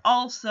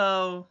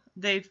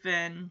they've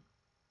been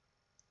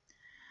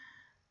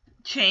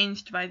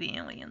changed by the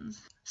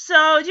aliens.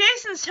 So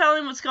Jason's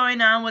telling what's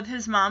going on with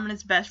his mom and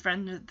his best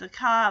friend, the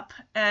cop,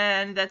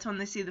 and that's when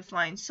they see the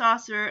flying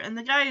saucer, and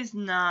the guy is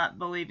not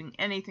believing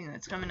anything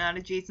that's coming out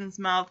of Jason's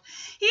mouth.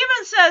 He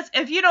even says,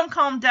 if you don't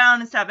calm down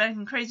and stop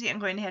acting crazy, I'm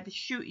going to have to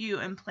shoot you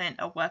and plant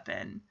a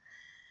weapon.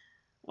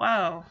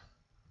 Wow,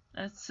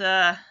 that's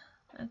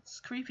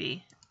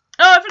creepy.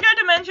 Oh, I forgot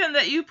to mention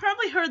that you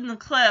probably heard in the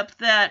clip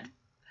that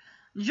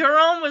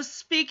Jerome was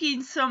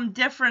speaking some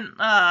different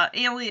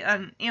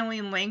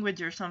alien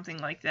language or something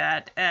like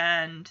that,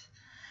 and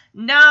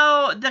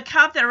now the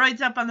cop that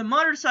rides up on the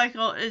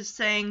motorcycle is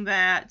saying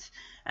that,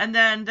 and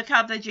then the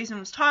cop that Jason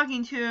was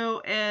talking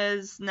to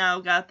is now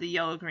got the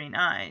yellow-green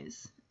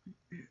eyes.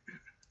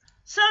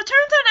 So it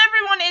turns out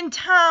everyone in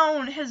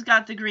town has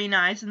got the green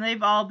eyes, and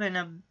they've all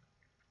been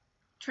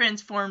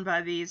transformed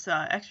by these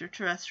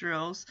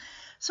extraterrestrials.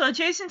 So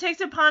Jason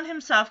takes it upon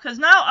himself, because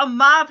now a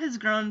mob has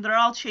grown, they're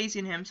all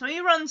chasing him, so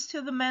he runs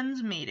to the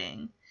men's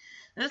meeting.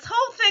 This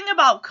whole thing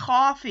about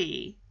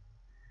coffee,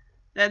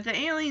 that the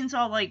aliens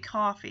all like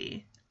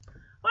coffee.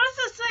 What is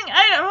this thing?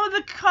 I don't know,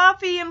 the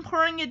coffee and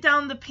pouring it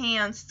down the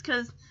pants,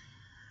 because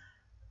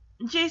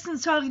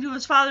Jason's talking to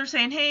his father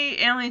saying,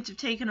 hey, aliens have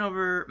taken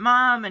over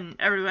Mom and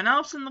everyone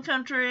else in the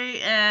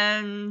country,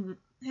 and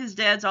his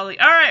dad's all like,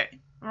 alright,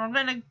 we're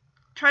gonna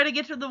try to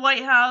get to the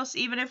White House,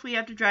 even if we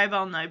have to drive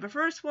all night. But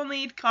first, we'll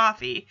need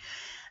coffee.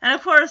 And,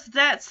 of course,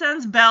 that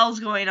sends bells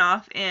going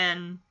off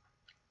in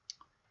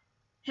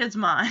his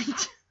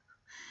mind.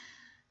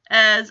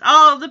 As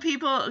all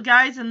the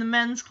guys in the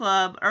men's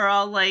club are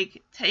all,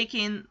 like,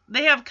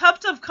 they have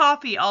cups of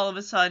coffee all of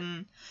a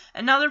sudden,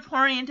 and now they're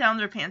pouring it down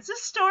their pants.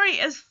 This story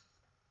is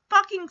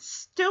fucking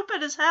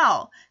stupid as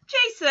hell.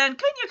 Jason,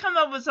 couldn't you come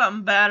up with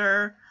something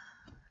better?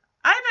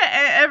 I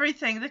bet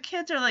everything. The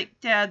kids are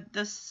like, Dad,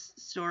 this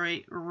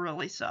story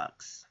really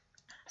sucks.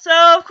 So,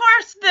 of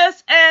course,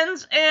 this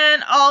ends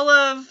in all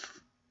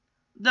of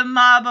the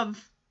mob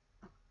of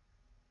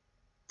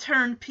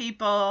turned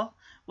people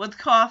with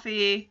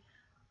coffee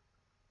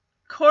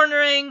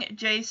cornering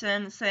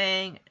Jason,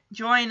 saying,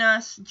 join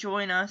us,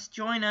 join us,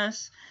 join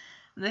us.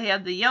 They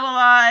have the yellow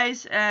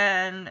eyes,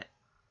 and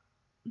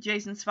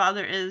Jason's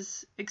father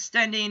is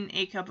extending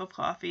a cup of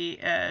coffee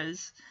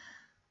as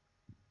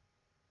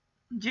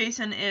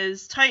Jason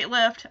is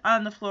tight-lipped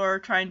on the floor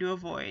trying to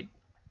avoid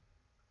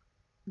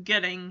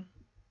getting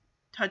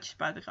touched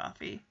by the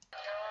coffee.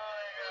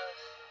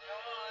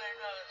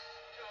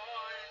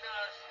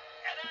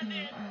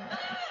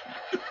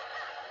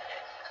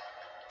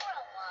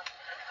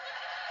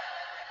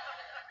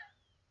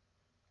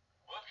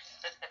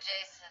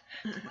 Jason,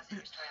 wasn't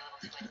your story a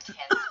little too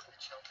intense for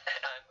the children?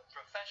 I'm a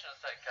professional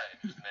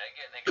psychiatrist,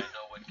 Maggie. I think I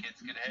know what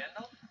kids can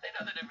handle. They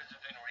know the difference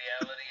between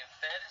reality and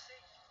fantasy.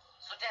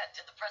 So, Dad,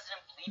 did the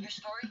president believe your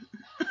story?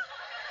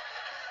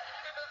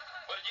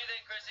 What did you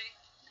think, Chrissy?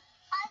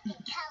 I think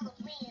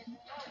Halloween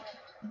is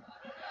ruined.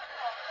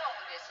 Oh, no,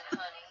 it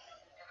isn't, honey.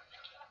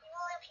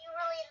 Well, if you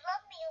really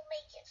love me, you'll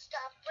make it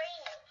stop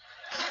raining.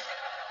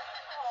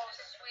 Oh,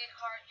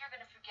 sweetheart, you're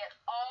going to forget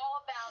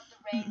all about the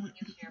rain when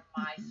you hear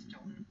my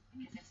story.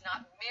 Because it's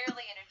not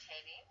merely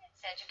entertaining,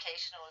 it's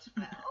educational as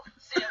well.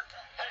 See ya.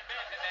 And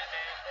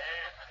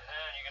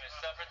you're going to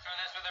suffer through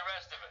this with the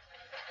rest of it.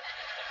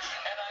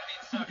 And I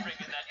mean suffering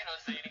in that,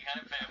 zany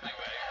kind of family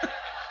way.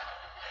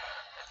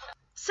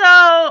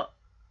 So,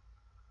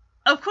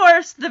 of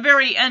course, the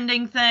very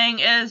ending thing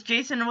is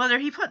Jason, whether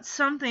he puts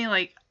something,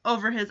 like,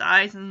 over his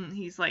eyes, and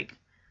he's, like,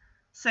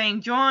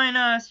 saying, join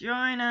us,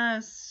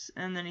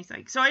 and then he's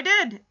like, so I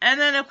did. And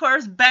then, of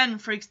course, Ben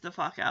freaks the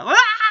fuck out.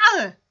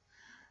 Ah!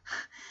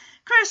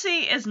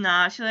 Chrissy is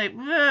not. She's like,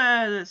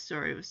 this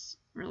story was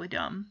really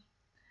dumb.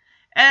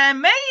 And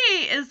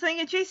Maggie is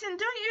thinking, Jason, don't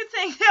you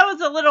think that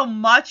was a little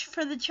much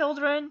for the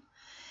children?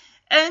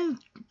 And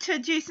to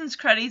Jason's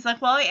credit, he's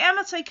like, well, I am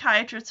a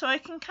psychiatrist, so I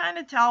can kind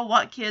of tell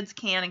what kids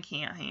can and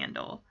can't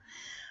handle.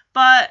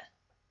 But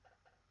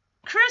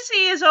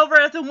Chrissy is over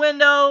at the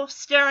window,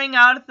 staring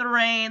out at the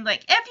rain,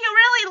 like, if you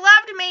really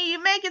loved me,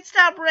 you'd make it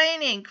stop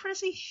raining.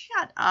 Chrissy,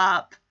 shut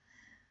up.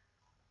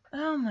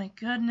 Oh my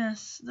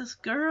goodness, this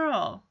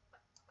girl.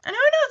 And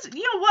who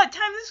knows, what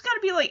time? This has got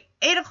to be like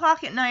 8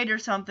 o'clock at night or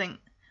something.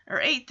 Or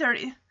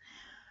 8:30.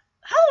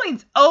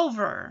 Halloween's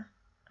over.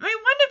 I mean,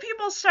 when do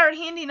people start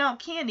handing out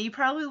candy?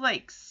 Probably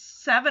like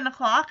 7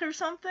 o'clock or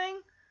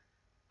something?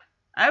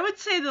 I would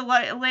say the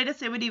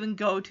latest they would even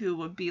go to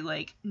would be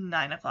like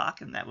 9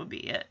 o'clock, and that would be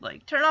it.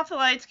 Like, turn off the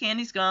lights,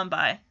 candy's gone,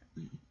 bye.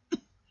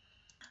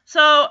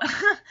 So,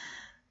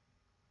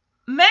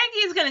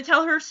 Maggie's going to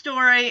tell her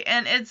story,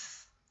 and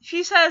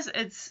she says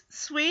it's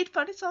sweet,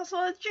 but it's also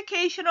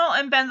educational,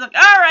 and Ben's like,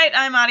 alright,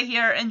 I'm out of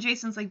here, and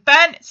Jason's like,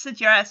 Ben, sit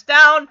your ass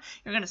down,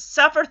 you're going to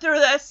suffer through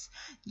this,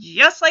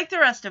 just like the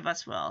rest of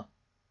us will.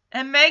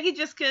 And Maggie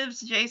just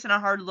gives Jason a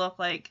hard look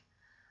like,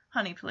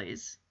 honey,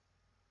 please,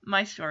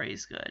 my story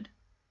is good.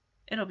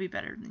 It'll be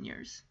better than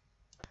yours.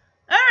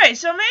 Alright,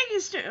 so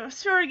Maggie's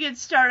story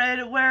gets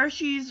started where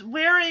she's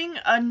wearing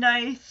a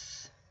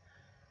nice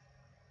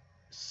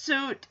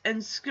suit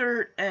and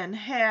skirt and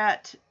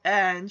hat,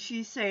 and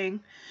she's saying,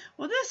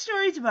 well, this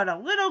story's about a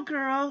little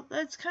girl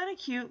that's kind of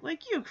cute,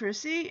 like you,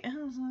 Chrissy. And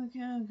I was like,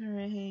 oh,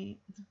 great.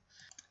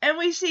 And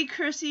we see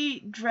Chrissy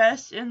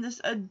dressed in this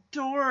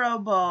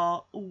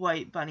adorable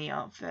white bunny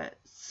outfit.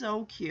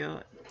 So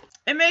cute.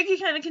 And Maggie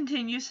kind of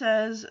continues,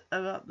 says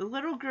about the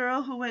little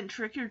girl who went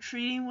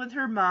trick-or-treating with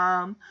her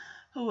mom,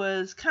 who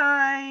was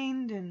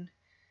kind and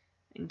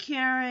and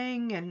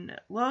caring and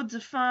loads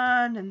of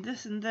fun and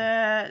this and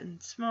that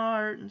and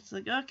smart. And it's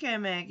like, okay,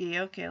 Maggie,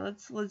 okay,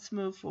 let's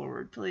move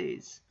forward,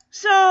 please.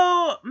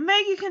 So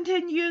Maggie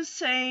continues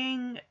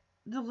saying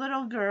the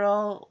little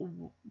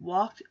girl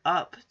walked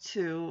up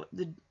to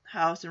the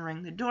house and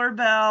rang the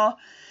doorbell,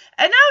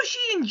 and now she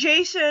and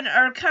Jason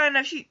are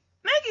Maggie's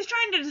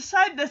trying to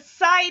decide the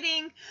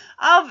siding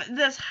of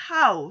this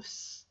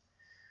house.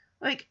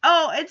 Like,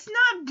 oh, it's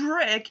not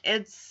brick,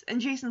 and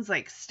Jason's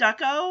like,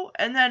 stucco,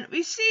 and then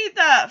we see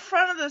the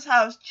front of this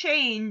house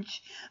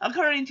change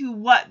according to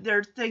what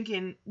they're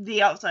thinking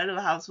the outside of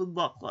the house would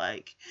look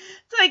like.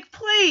 It's like,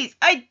 please,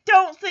 I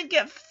don't think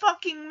it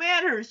fucking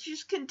matters,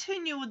 just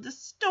continue with the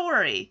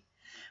story.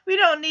 We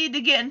don't need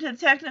to get into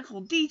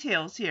technical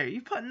details here,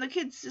 you're putting the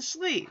kids to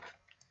sleep.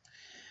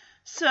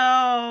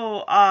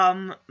 So,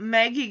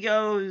 Maggie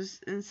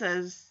goes and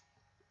says,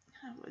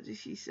 what did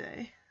she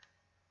say?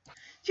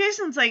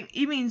 Jason's like,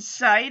 you mean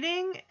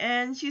siding?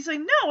 And she's like,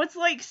 no, it's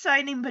like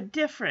siding but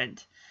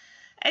different.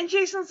 And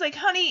Jason's like,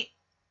 honey,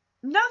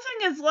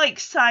 nothing is like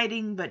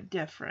siding but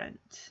different.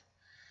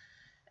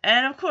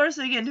 And of course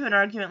they get into an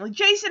argument, like,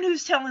 Jason,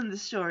 who's telling the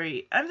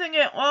story? I'm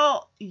thinking,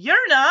 well,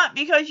 you're not,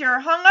 because you're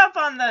hung up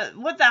on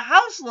what the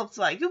house looks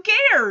like. Who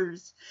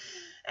cares?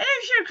 And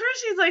I'm sure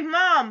Chrissy's like,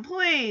 Mom,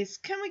 please,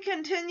 can we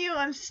continue?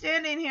 I'm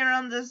standing here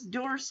on this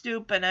door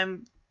stoop and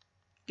I'm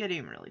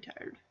getting really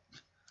tired.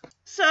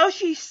 So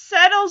she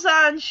settles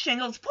on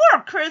shingles.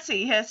 Poor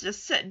Chrissy has to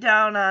sit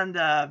down on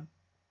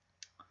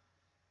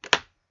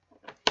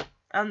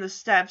the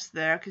steps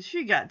there because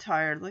she got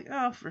tired. Like,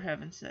 oh, for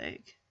heaven's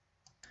sake.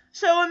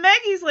 So when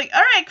Maggie's like,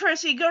 all right,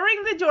 Chrissy, go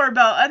ring the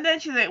doorbell. And then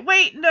she's like,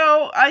 wait,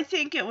 no, I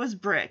think it was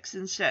bricks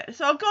instead.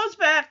 So it goes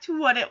back to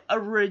what it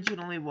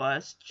originally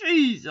was.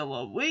 Jeez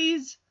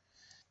Louise.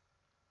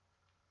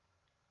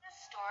 A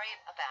story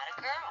about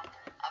a girl.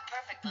 A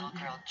perfect little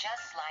girl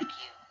just like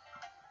you.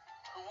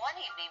 Who one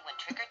evening went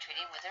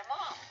trick-or-treating with her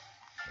mom.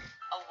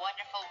 A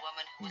wonderful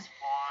woman who was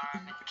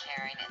warm and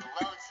caring and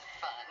loads of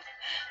fun.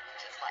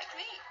 Just like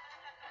me.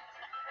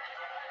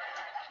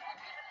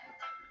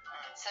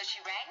 So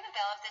she rang the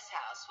bell of this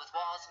house with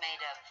walls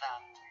made of,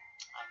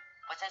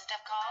 what's that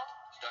stuff called?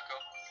 Stucco?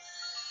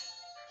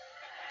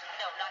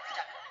 No, not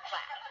stucco.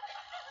 Flat.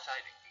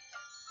 Siding.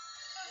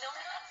 No,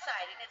 not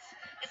siding.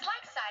 It's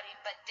like siding,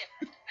 but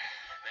different.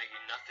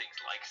 Maggie,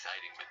 nothing's like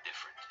siding but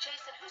different.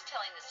 Jason, who's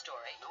telling the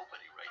story?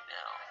 Nobody right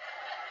now.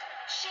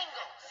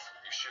 Shingles.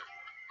 You sure?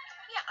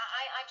 Yeah,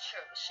 I'm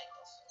sure it was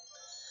shingles.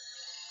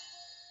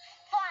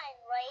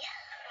 Finally.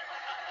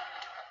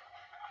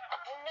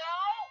 No,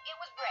 it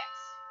was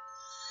bricks.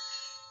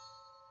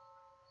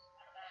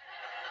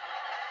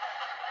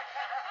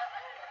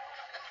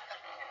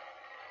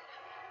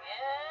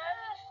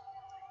 Yes?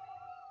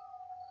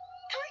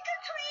 Trick or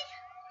treat?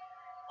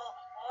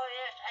 Oh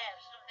yes, I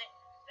have something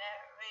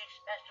very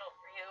special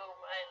for you,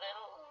 my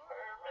little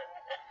Herman.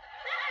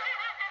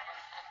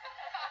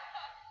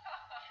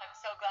 I'm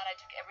so glad I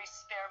took every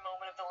spare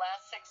moment of the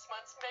last 6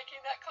 months making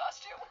that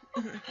costume.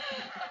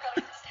 I've got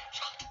a good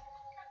snapshot.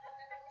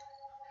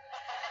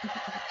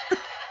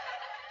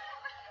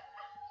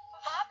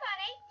 Hop,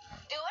 honey.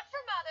 Do it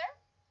for Mother.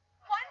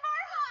 One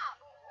more hop.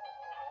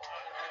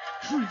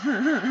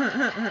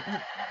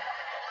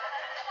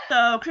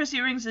 So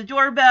Chrissy rings the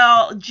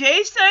doorbell.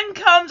 Jason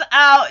comes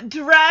out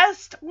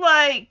dressed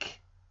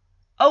like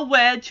a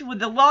witch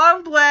with a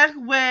long black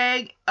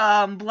wig,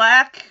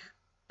 black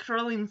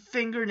curling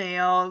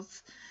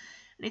fingernails.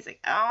 And he's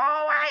like, oh,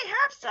 I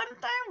have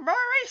something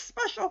very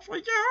special for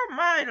you,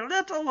 my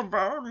little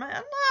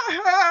Birdman.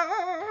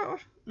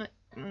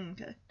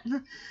 Okay.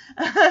 And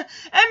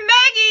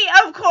Maggie,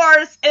 of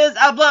course, is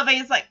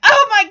oblivious, like,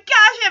 oh my gosh,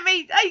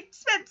 I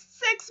spent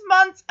 6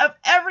 months of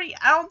every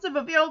ounce of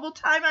available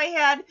time I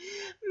had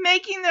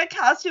making that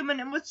costume, and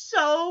it was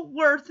so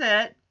worth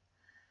it.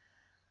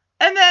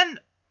 And then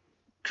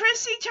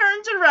Chrissy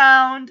turns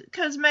around,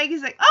 because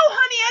Maggie's like, oh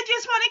honey, I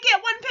just want to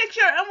get one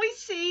picture, and we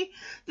see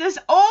this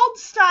old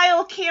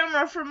style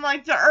camera from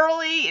like the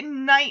early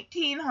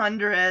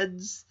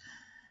 1900s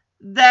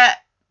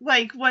that,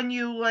 like, when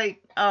you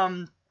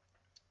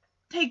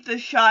take the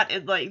shot,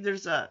 it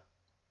there's a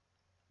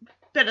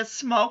bit of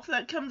smoke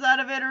that comes out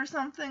of it or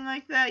something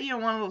like that. You know,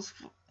 one of those,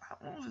 I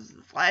don't know if it was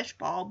a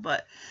flashball,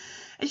 but,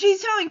 and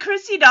she's telling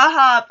Chrissy to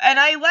hop, and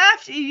I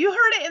laughed. You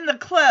heard it in the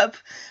clip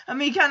of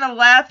me kind of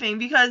laughing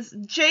because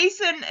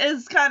Jason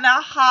is kind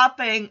of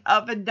hopping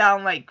up and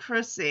down like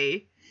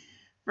Chrissy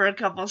for a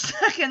couple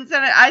seconds,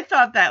 and I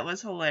thought that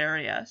was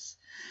hilarious.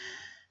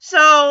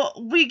 So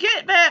we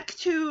get back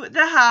to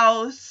the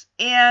house,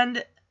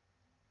 and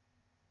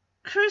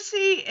Chrissy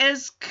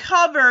is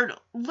covered.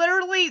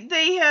 Literally,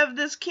 they have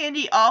this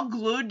candy all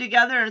glued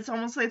together, and it's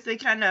almost like they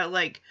kind of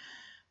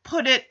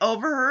put it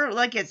over her,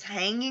 like it's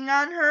hanging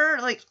on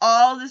her, like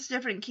all this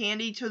different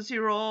candy, Tootsie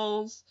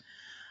Rolls,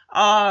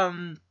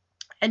 and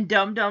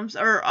Dum Dums,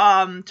 or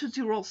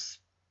Tootsie Rolls,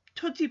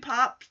 Tootsie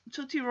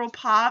Roll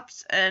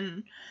Pops,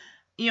 and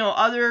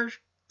other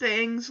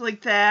things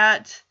like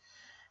that.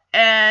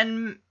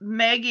 And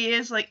Maggie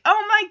is like,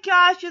 oh my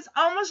gosh, it's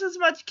almost as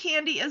much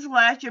candy as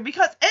last year,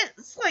 because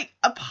it's like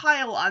a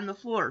pile on the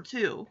floor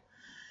too.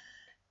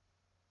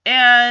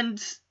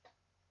 And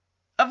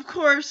of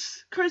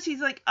course,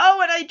 Chrissy's like, oh,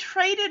 and I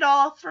traded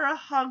all for a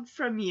hug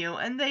from you.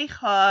 And they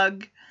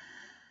hug.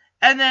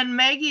 And then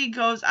Maggie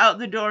goes out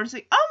the door and is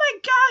like, oh my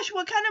gosh,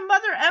 what kind of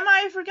mother am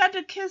I? I forgot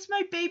to kiss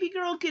my baby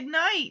girl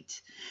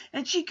goodnight.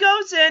 And she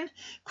goes in.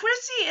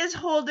 Chrissy is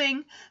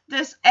holding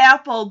this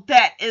apple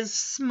that is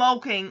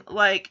smoking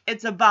like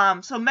it's a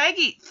bomb. So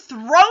Maggie throws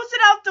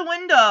it out the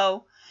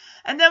window.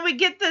 And then we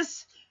get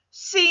this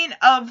scene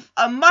of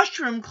a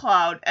mushroom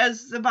cloud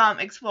as the bomb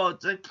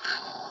explodes. Like,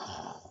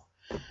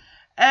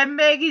 and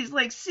Maggie's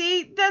like,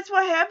 see, that's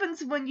what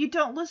happens when you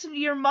don't listen to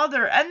your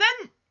mother. And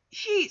then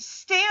she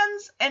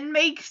stands and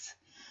makes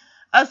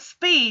a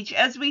speech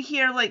as we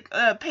hear like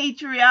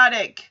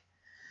patriotic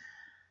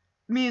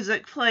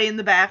music play in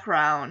the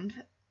background.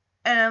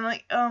 And I'm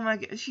like, oh my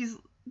God. She's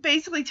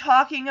basically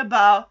talking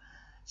about,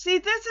 see,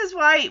 this is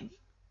why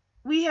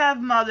we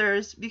have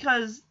mothers,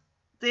 because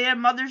they have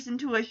mother's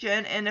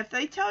intuition. And if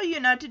they tell you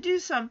not to do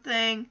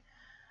something,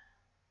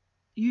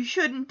 you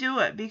shouldn't do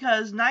it,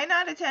 because 9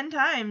 out of 10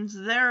 times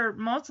they're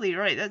mostly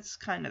right. That's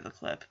kind of the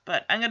clip.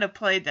 But I'm going to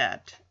play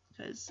that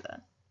because...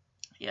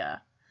 yeah.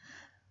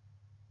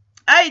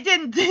 I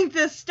didn't think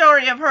this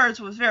story of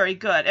hers was very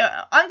good.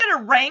 I'm going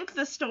to rank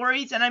the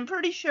stories, and I'm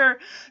pretty sure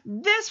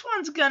this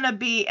one's going to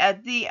be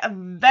at the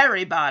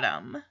very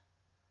bottom.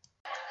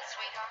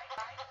 Sweetheart,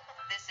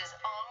 this is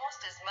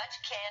almost as much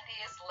candy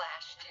as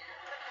last year.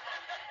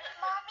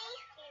 Mommy,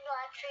 you know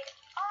I traded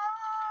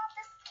all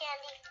this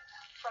candy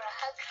for a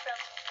hug from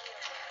you.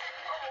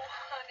 Oh,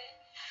 honey,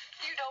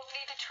 you don't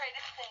need to trade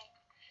a thing.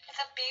 It's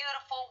a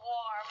beautiful,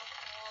 warm,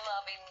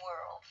 loving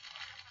world.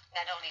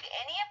 Now, don't eat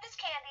any of this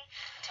candy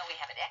until we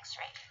have an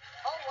x-ray.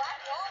 Oh, I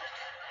won't.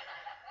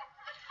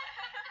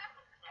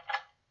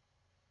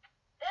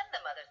 Then the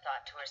mother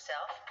thought to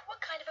herself,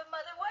 what kind of a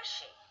mother was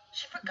she?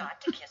 She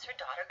forgot to kiss her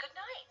daughter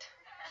goodnight.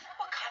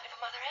 What kind of a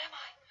mother am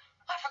I?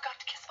 I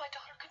forgot to kiss my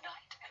daughter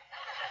goodnight.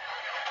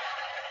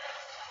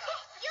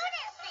 You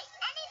didn't say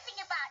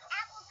anything about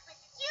apples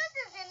with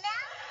fuses in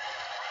them.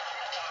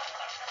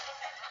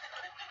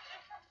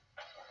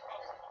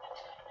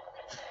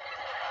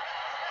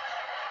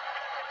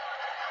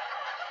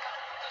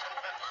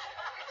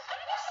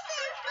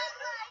 Saved my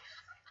life.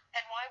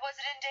 And why was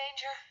it in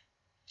danger?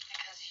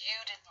 Because you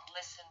didn't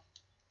listen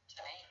to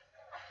me.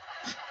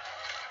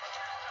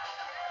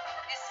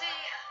 You see,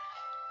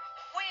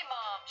 we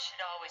moms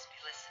should always be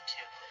listened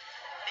to.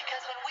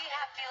 Because when we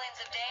have feelings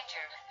of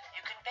danger,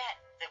 you can bet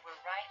that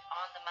we're right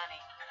on the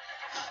money.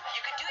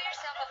 You could do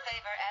yourself a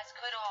favor, as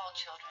could all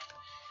children,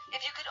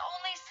 if you could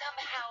only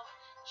somehow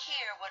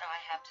hear what I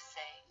have to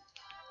say.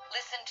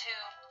 Listen to,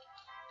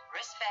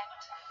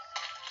 respect,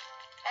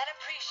 and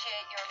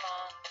appreciate your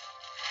mom.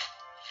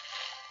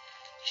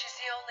 She's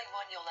the only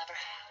one you'll ever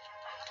have.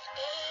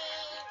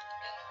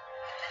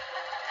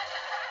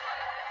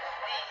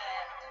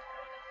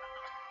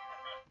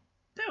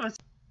 That was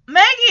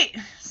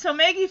Maggie. So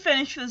Maggie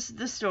finishes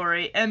the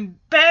story, and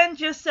Ben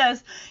just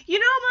says, you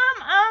know,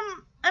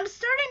 Mom, I'm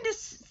starting to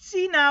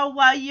see now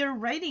why your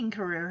writing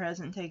career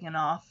hasn't taken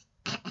off.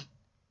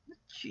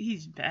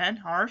 Jeez, Ben,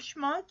 harsh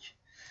much?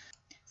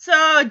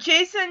 So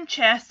Jason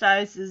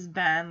chastises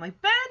Ben,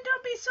 like, Ben,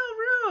 don't be so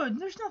rude.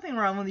 There's nothing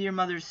wrong with your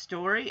mother's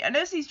story. And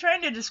as he's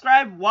trying to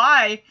describe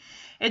why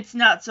it's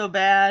not so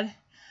bad,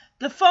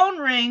 the phone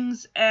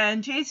rings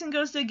and Jason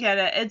goes to get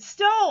it. It's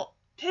still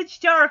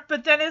pitch dark,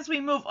 but then as we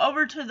move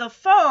over to the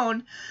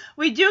phone,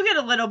 we do get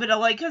a little bit of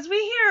light, because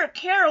we hear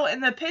Carol in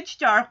the pitch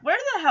dark. Where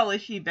the hell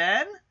is she,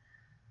 Ben?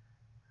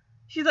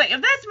 She's like, if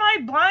that's my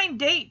blind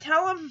date,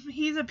 tell him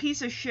he's a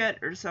piece of shit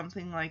or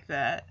something like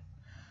that.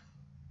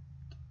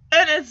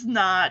 And it's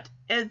not.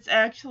 It's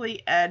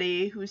actually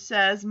Eddie, who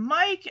says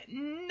Mike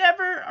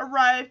never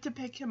arrived to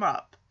pick him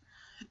up.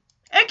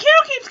 And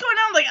Carol keeps going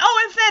on like,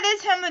 oh, if that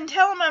is him, then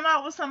tell him I'm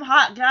out with some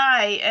hot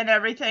guy and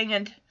everything,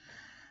 and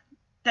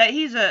that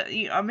he's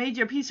a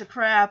major piece of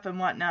crap and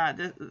whatnot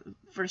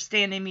for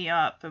standing me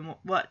up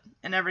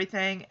and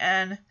everything.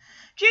 And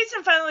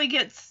Jason finally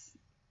gets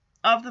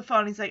off the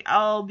phone. He's like,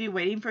 I'll be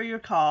waiting for your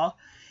call.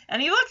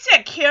 And he looks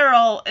at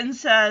Carol and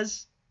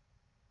says,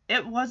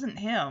 it wasn't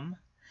him.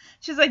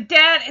 She's like,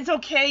 Dad, it's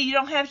okay. You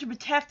don't have to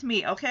protect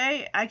me,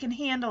 okay? I can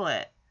handle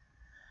it.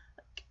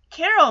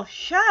 Carol,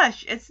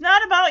 shush. It's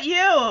not about you.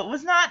 It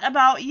was not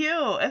about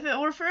you. If it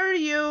were for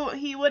you,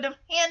 he would have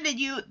handed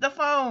you the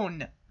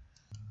phone.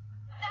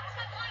 That's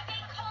my blind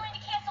date calling to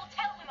cancel.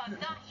 Tell him I'm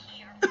not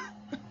here.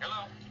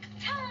 Hello?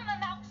 Tell him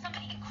I'm out with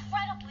somebody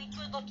incredibly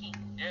good looking.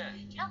 Yeah.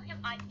 Tell him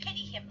I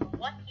pity him for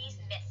what he's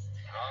missed.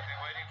 I'll be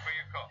waiting for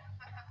your call.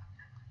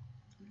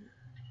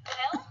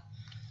 Well,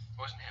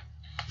 Wasn't him.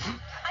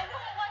 I know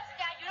it was,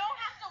 Dad. You don't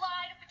have to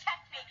lie to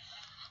protect me.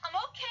 I'm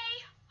okay.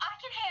 I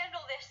can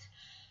handle this.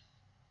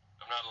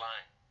 I'm not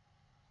lying.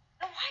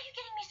 Then why are you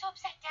getting me so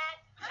upset, Dad?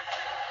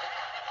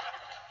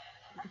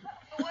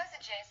 Who was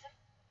it, Jason?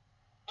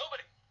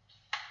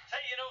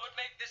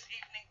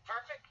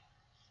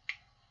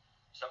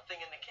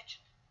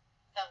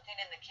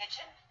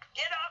 kitchen?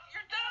 Get off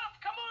your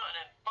duff. Come on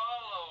and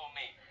follow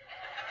me.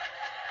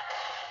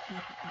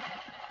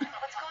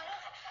 What's going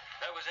on?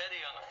 That was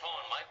Eddie on the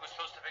phone. Mike was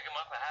supposed to pick him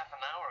up a half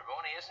an hour ago,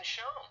 and he hasn't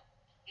shown.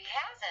 He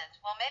hasn't.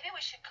 Well, maybe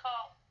we should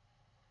call.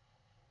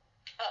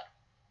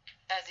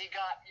 Has he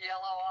got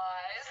yellow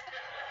eyes?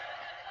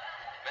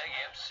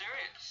 Maggie, I'm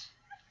serious.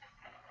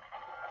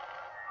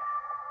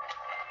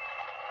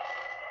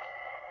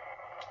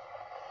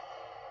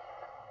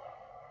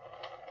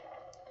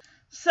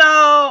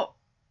 So,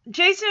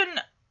 Jason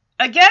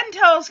again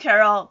tells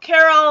Carol,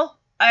 Carol,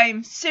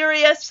 I'm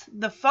serious.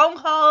 The phone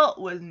call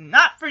was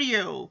not for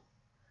you.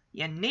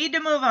 You need to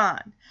move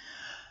on.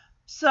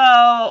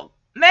 So,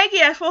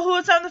 Maggie asks, well, who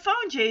was on the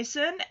phone,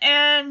 Jason?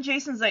 And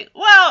Jason's like,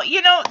 well,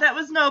 that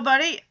was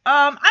nobody.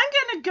 I'm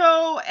going to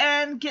go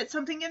and get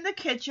something in the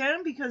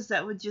kitchen because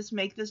that would just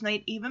make this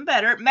night even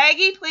better.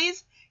 Maggie,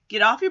 please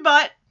get off your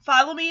butt.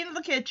 Follow me into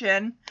the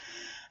kitchen.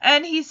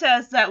 And he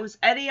says that was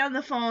Eddie on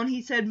the phone.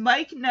 He said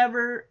Mike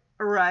never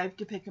arrived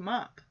to pick him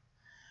up.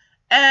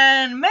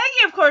 And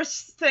Maggie, of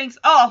course, thinks,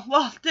 oh,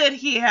 well, did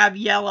he have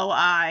yellow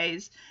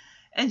eyes?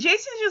 And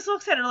Jason just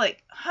looks at her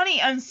like,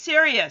 honey, I'm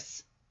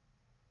serious.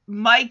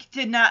 Mike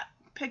did not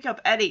pick up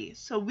Eddie,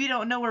 so we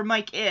don't know where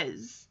Mike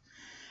is.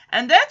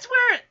 And that's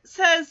where it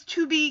says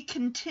to be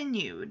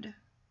continued.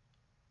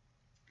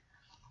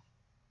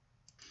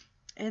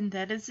 And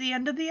that is the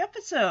end of the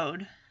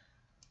episode.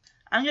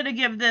 I'm going to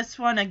give this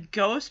one a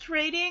ghost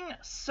rating,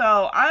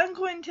 so I'm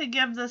going to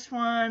give this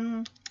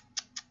one...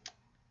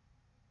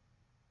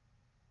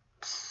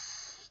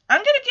 I'm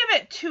going to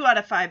give it 2 out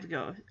of 5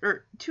 ghosts,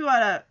 or 2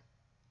 out of...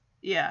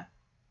 Yeah.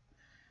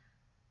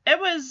 It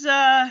was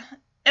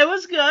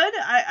good.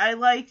 I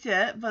liked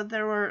it, but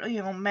there were,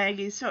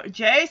 Maggie's story.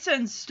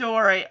 Jason's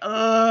story,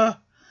 ugh.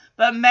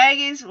 But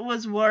Maggie's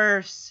was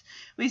worse.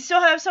 We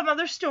still have some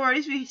other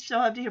stories. We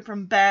still have to hear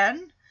from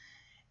Ben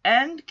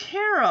and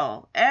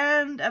Carol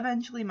and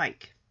eventually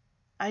Mike.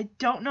 I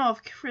don't know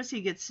if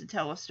Chrissy gets to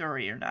tell a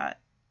story or not.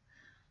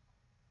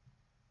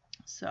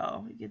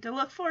 So we get to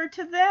look forward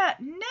to that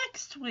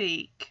next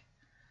week.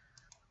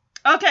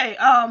 Okay,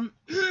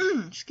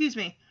 excuse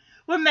me.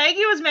 When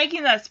Maggie was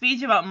making that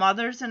speech about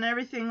mothers and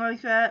everything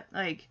like that,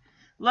 like,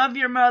 love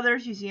your mother,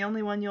 she's the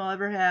only one you'll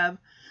ever have.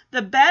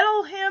 The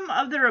Battle Hymn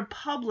of the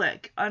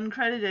Republic,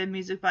 uncredited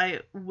music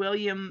by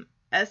William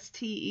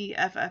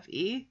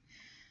Steffe.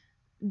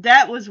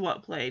 That was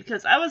what played,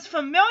 because I was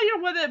familiar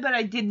with it, but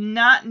I did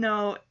not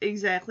know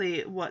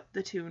exactly what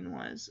the tune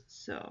was,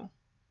 so.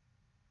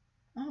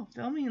 Oh,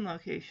 filming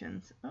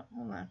locations. Oh,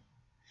 hold on.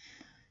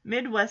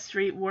 Midwest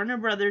Street, Warner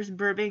Brothers,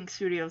 Burbank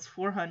Studios,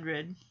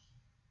 400.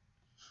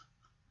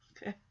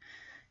 Okay.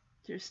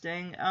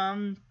 Interesting.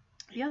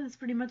 Yeah, that's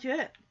pretty much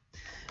it.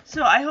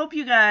 So I hope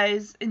you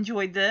guys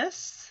enjoyed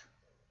this.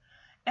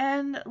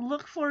 And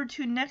look forward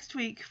to next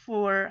week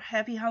for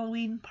Happy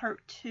Halloween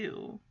Part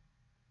 2.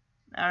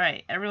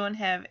 Alright, everyone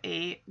have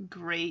a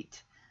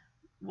great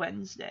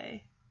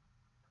Wednesday.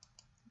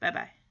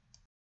 Bye-bye.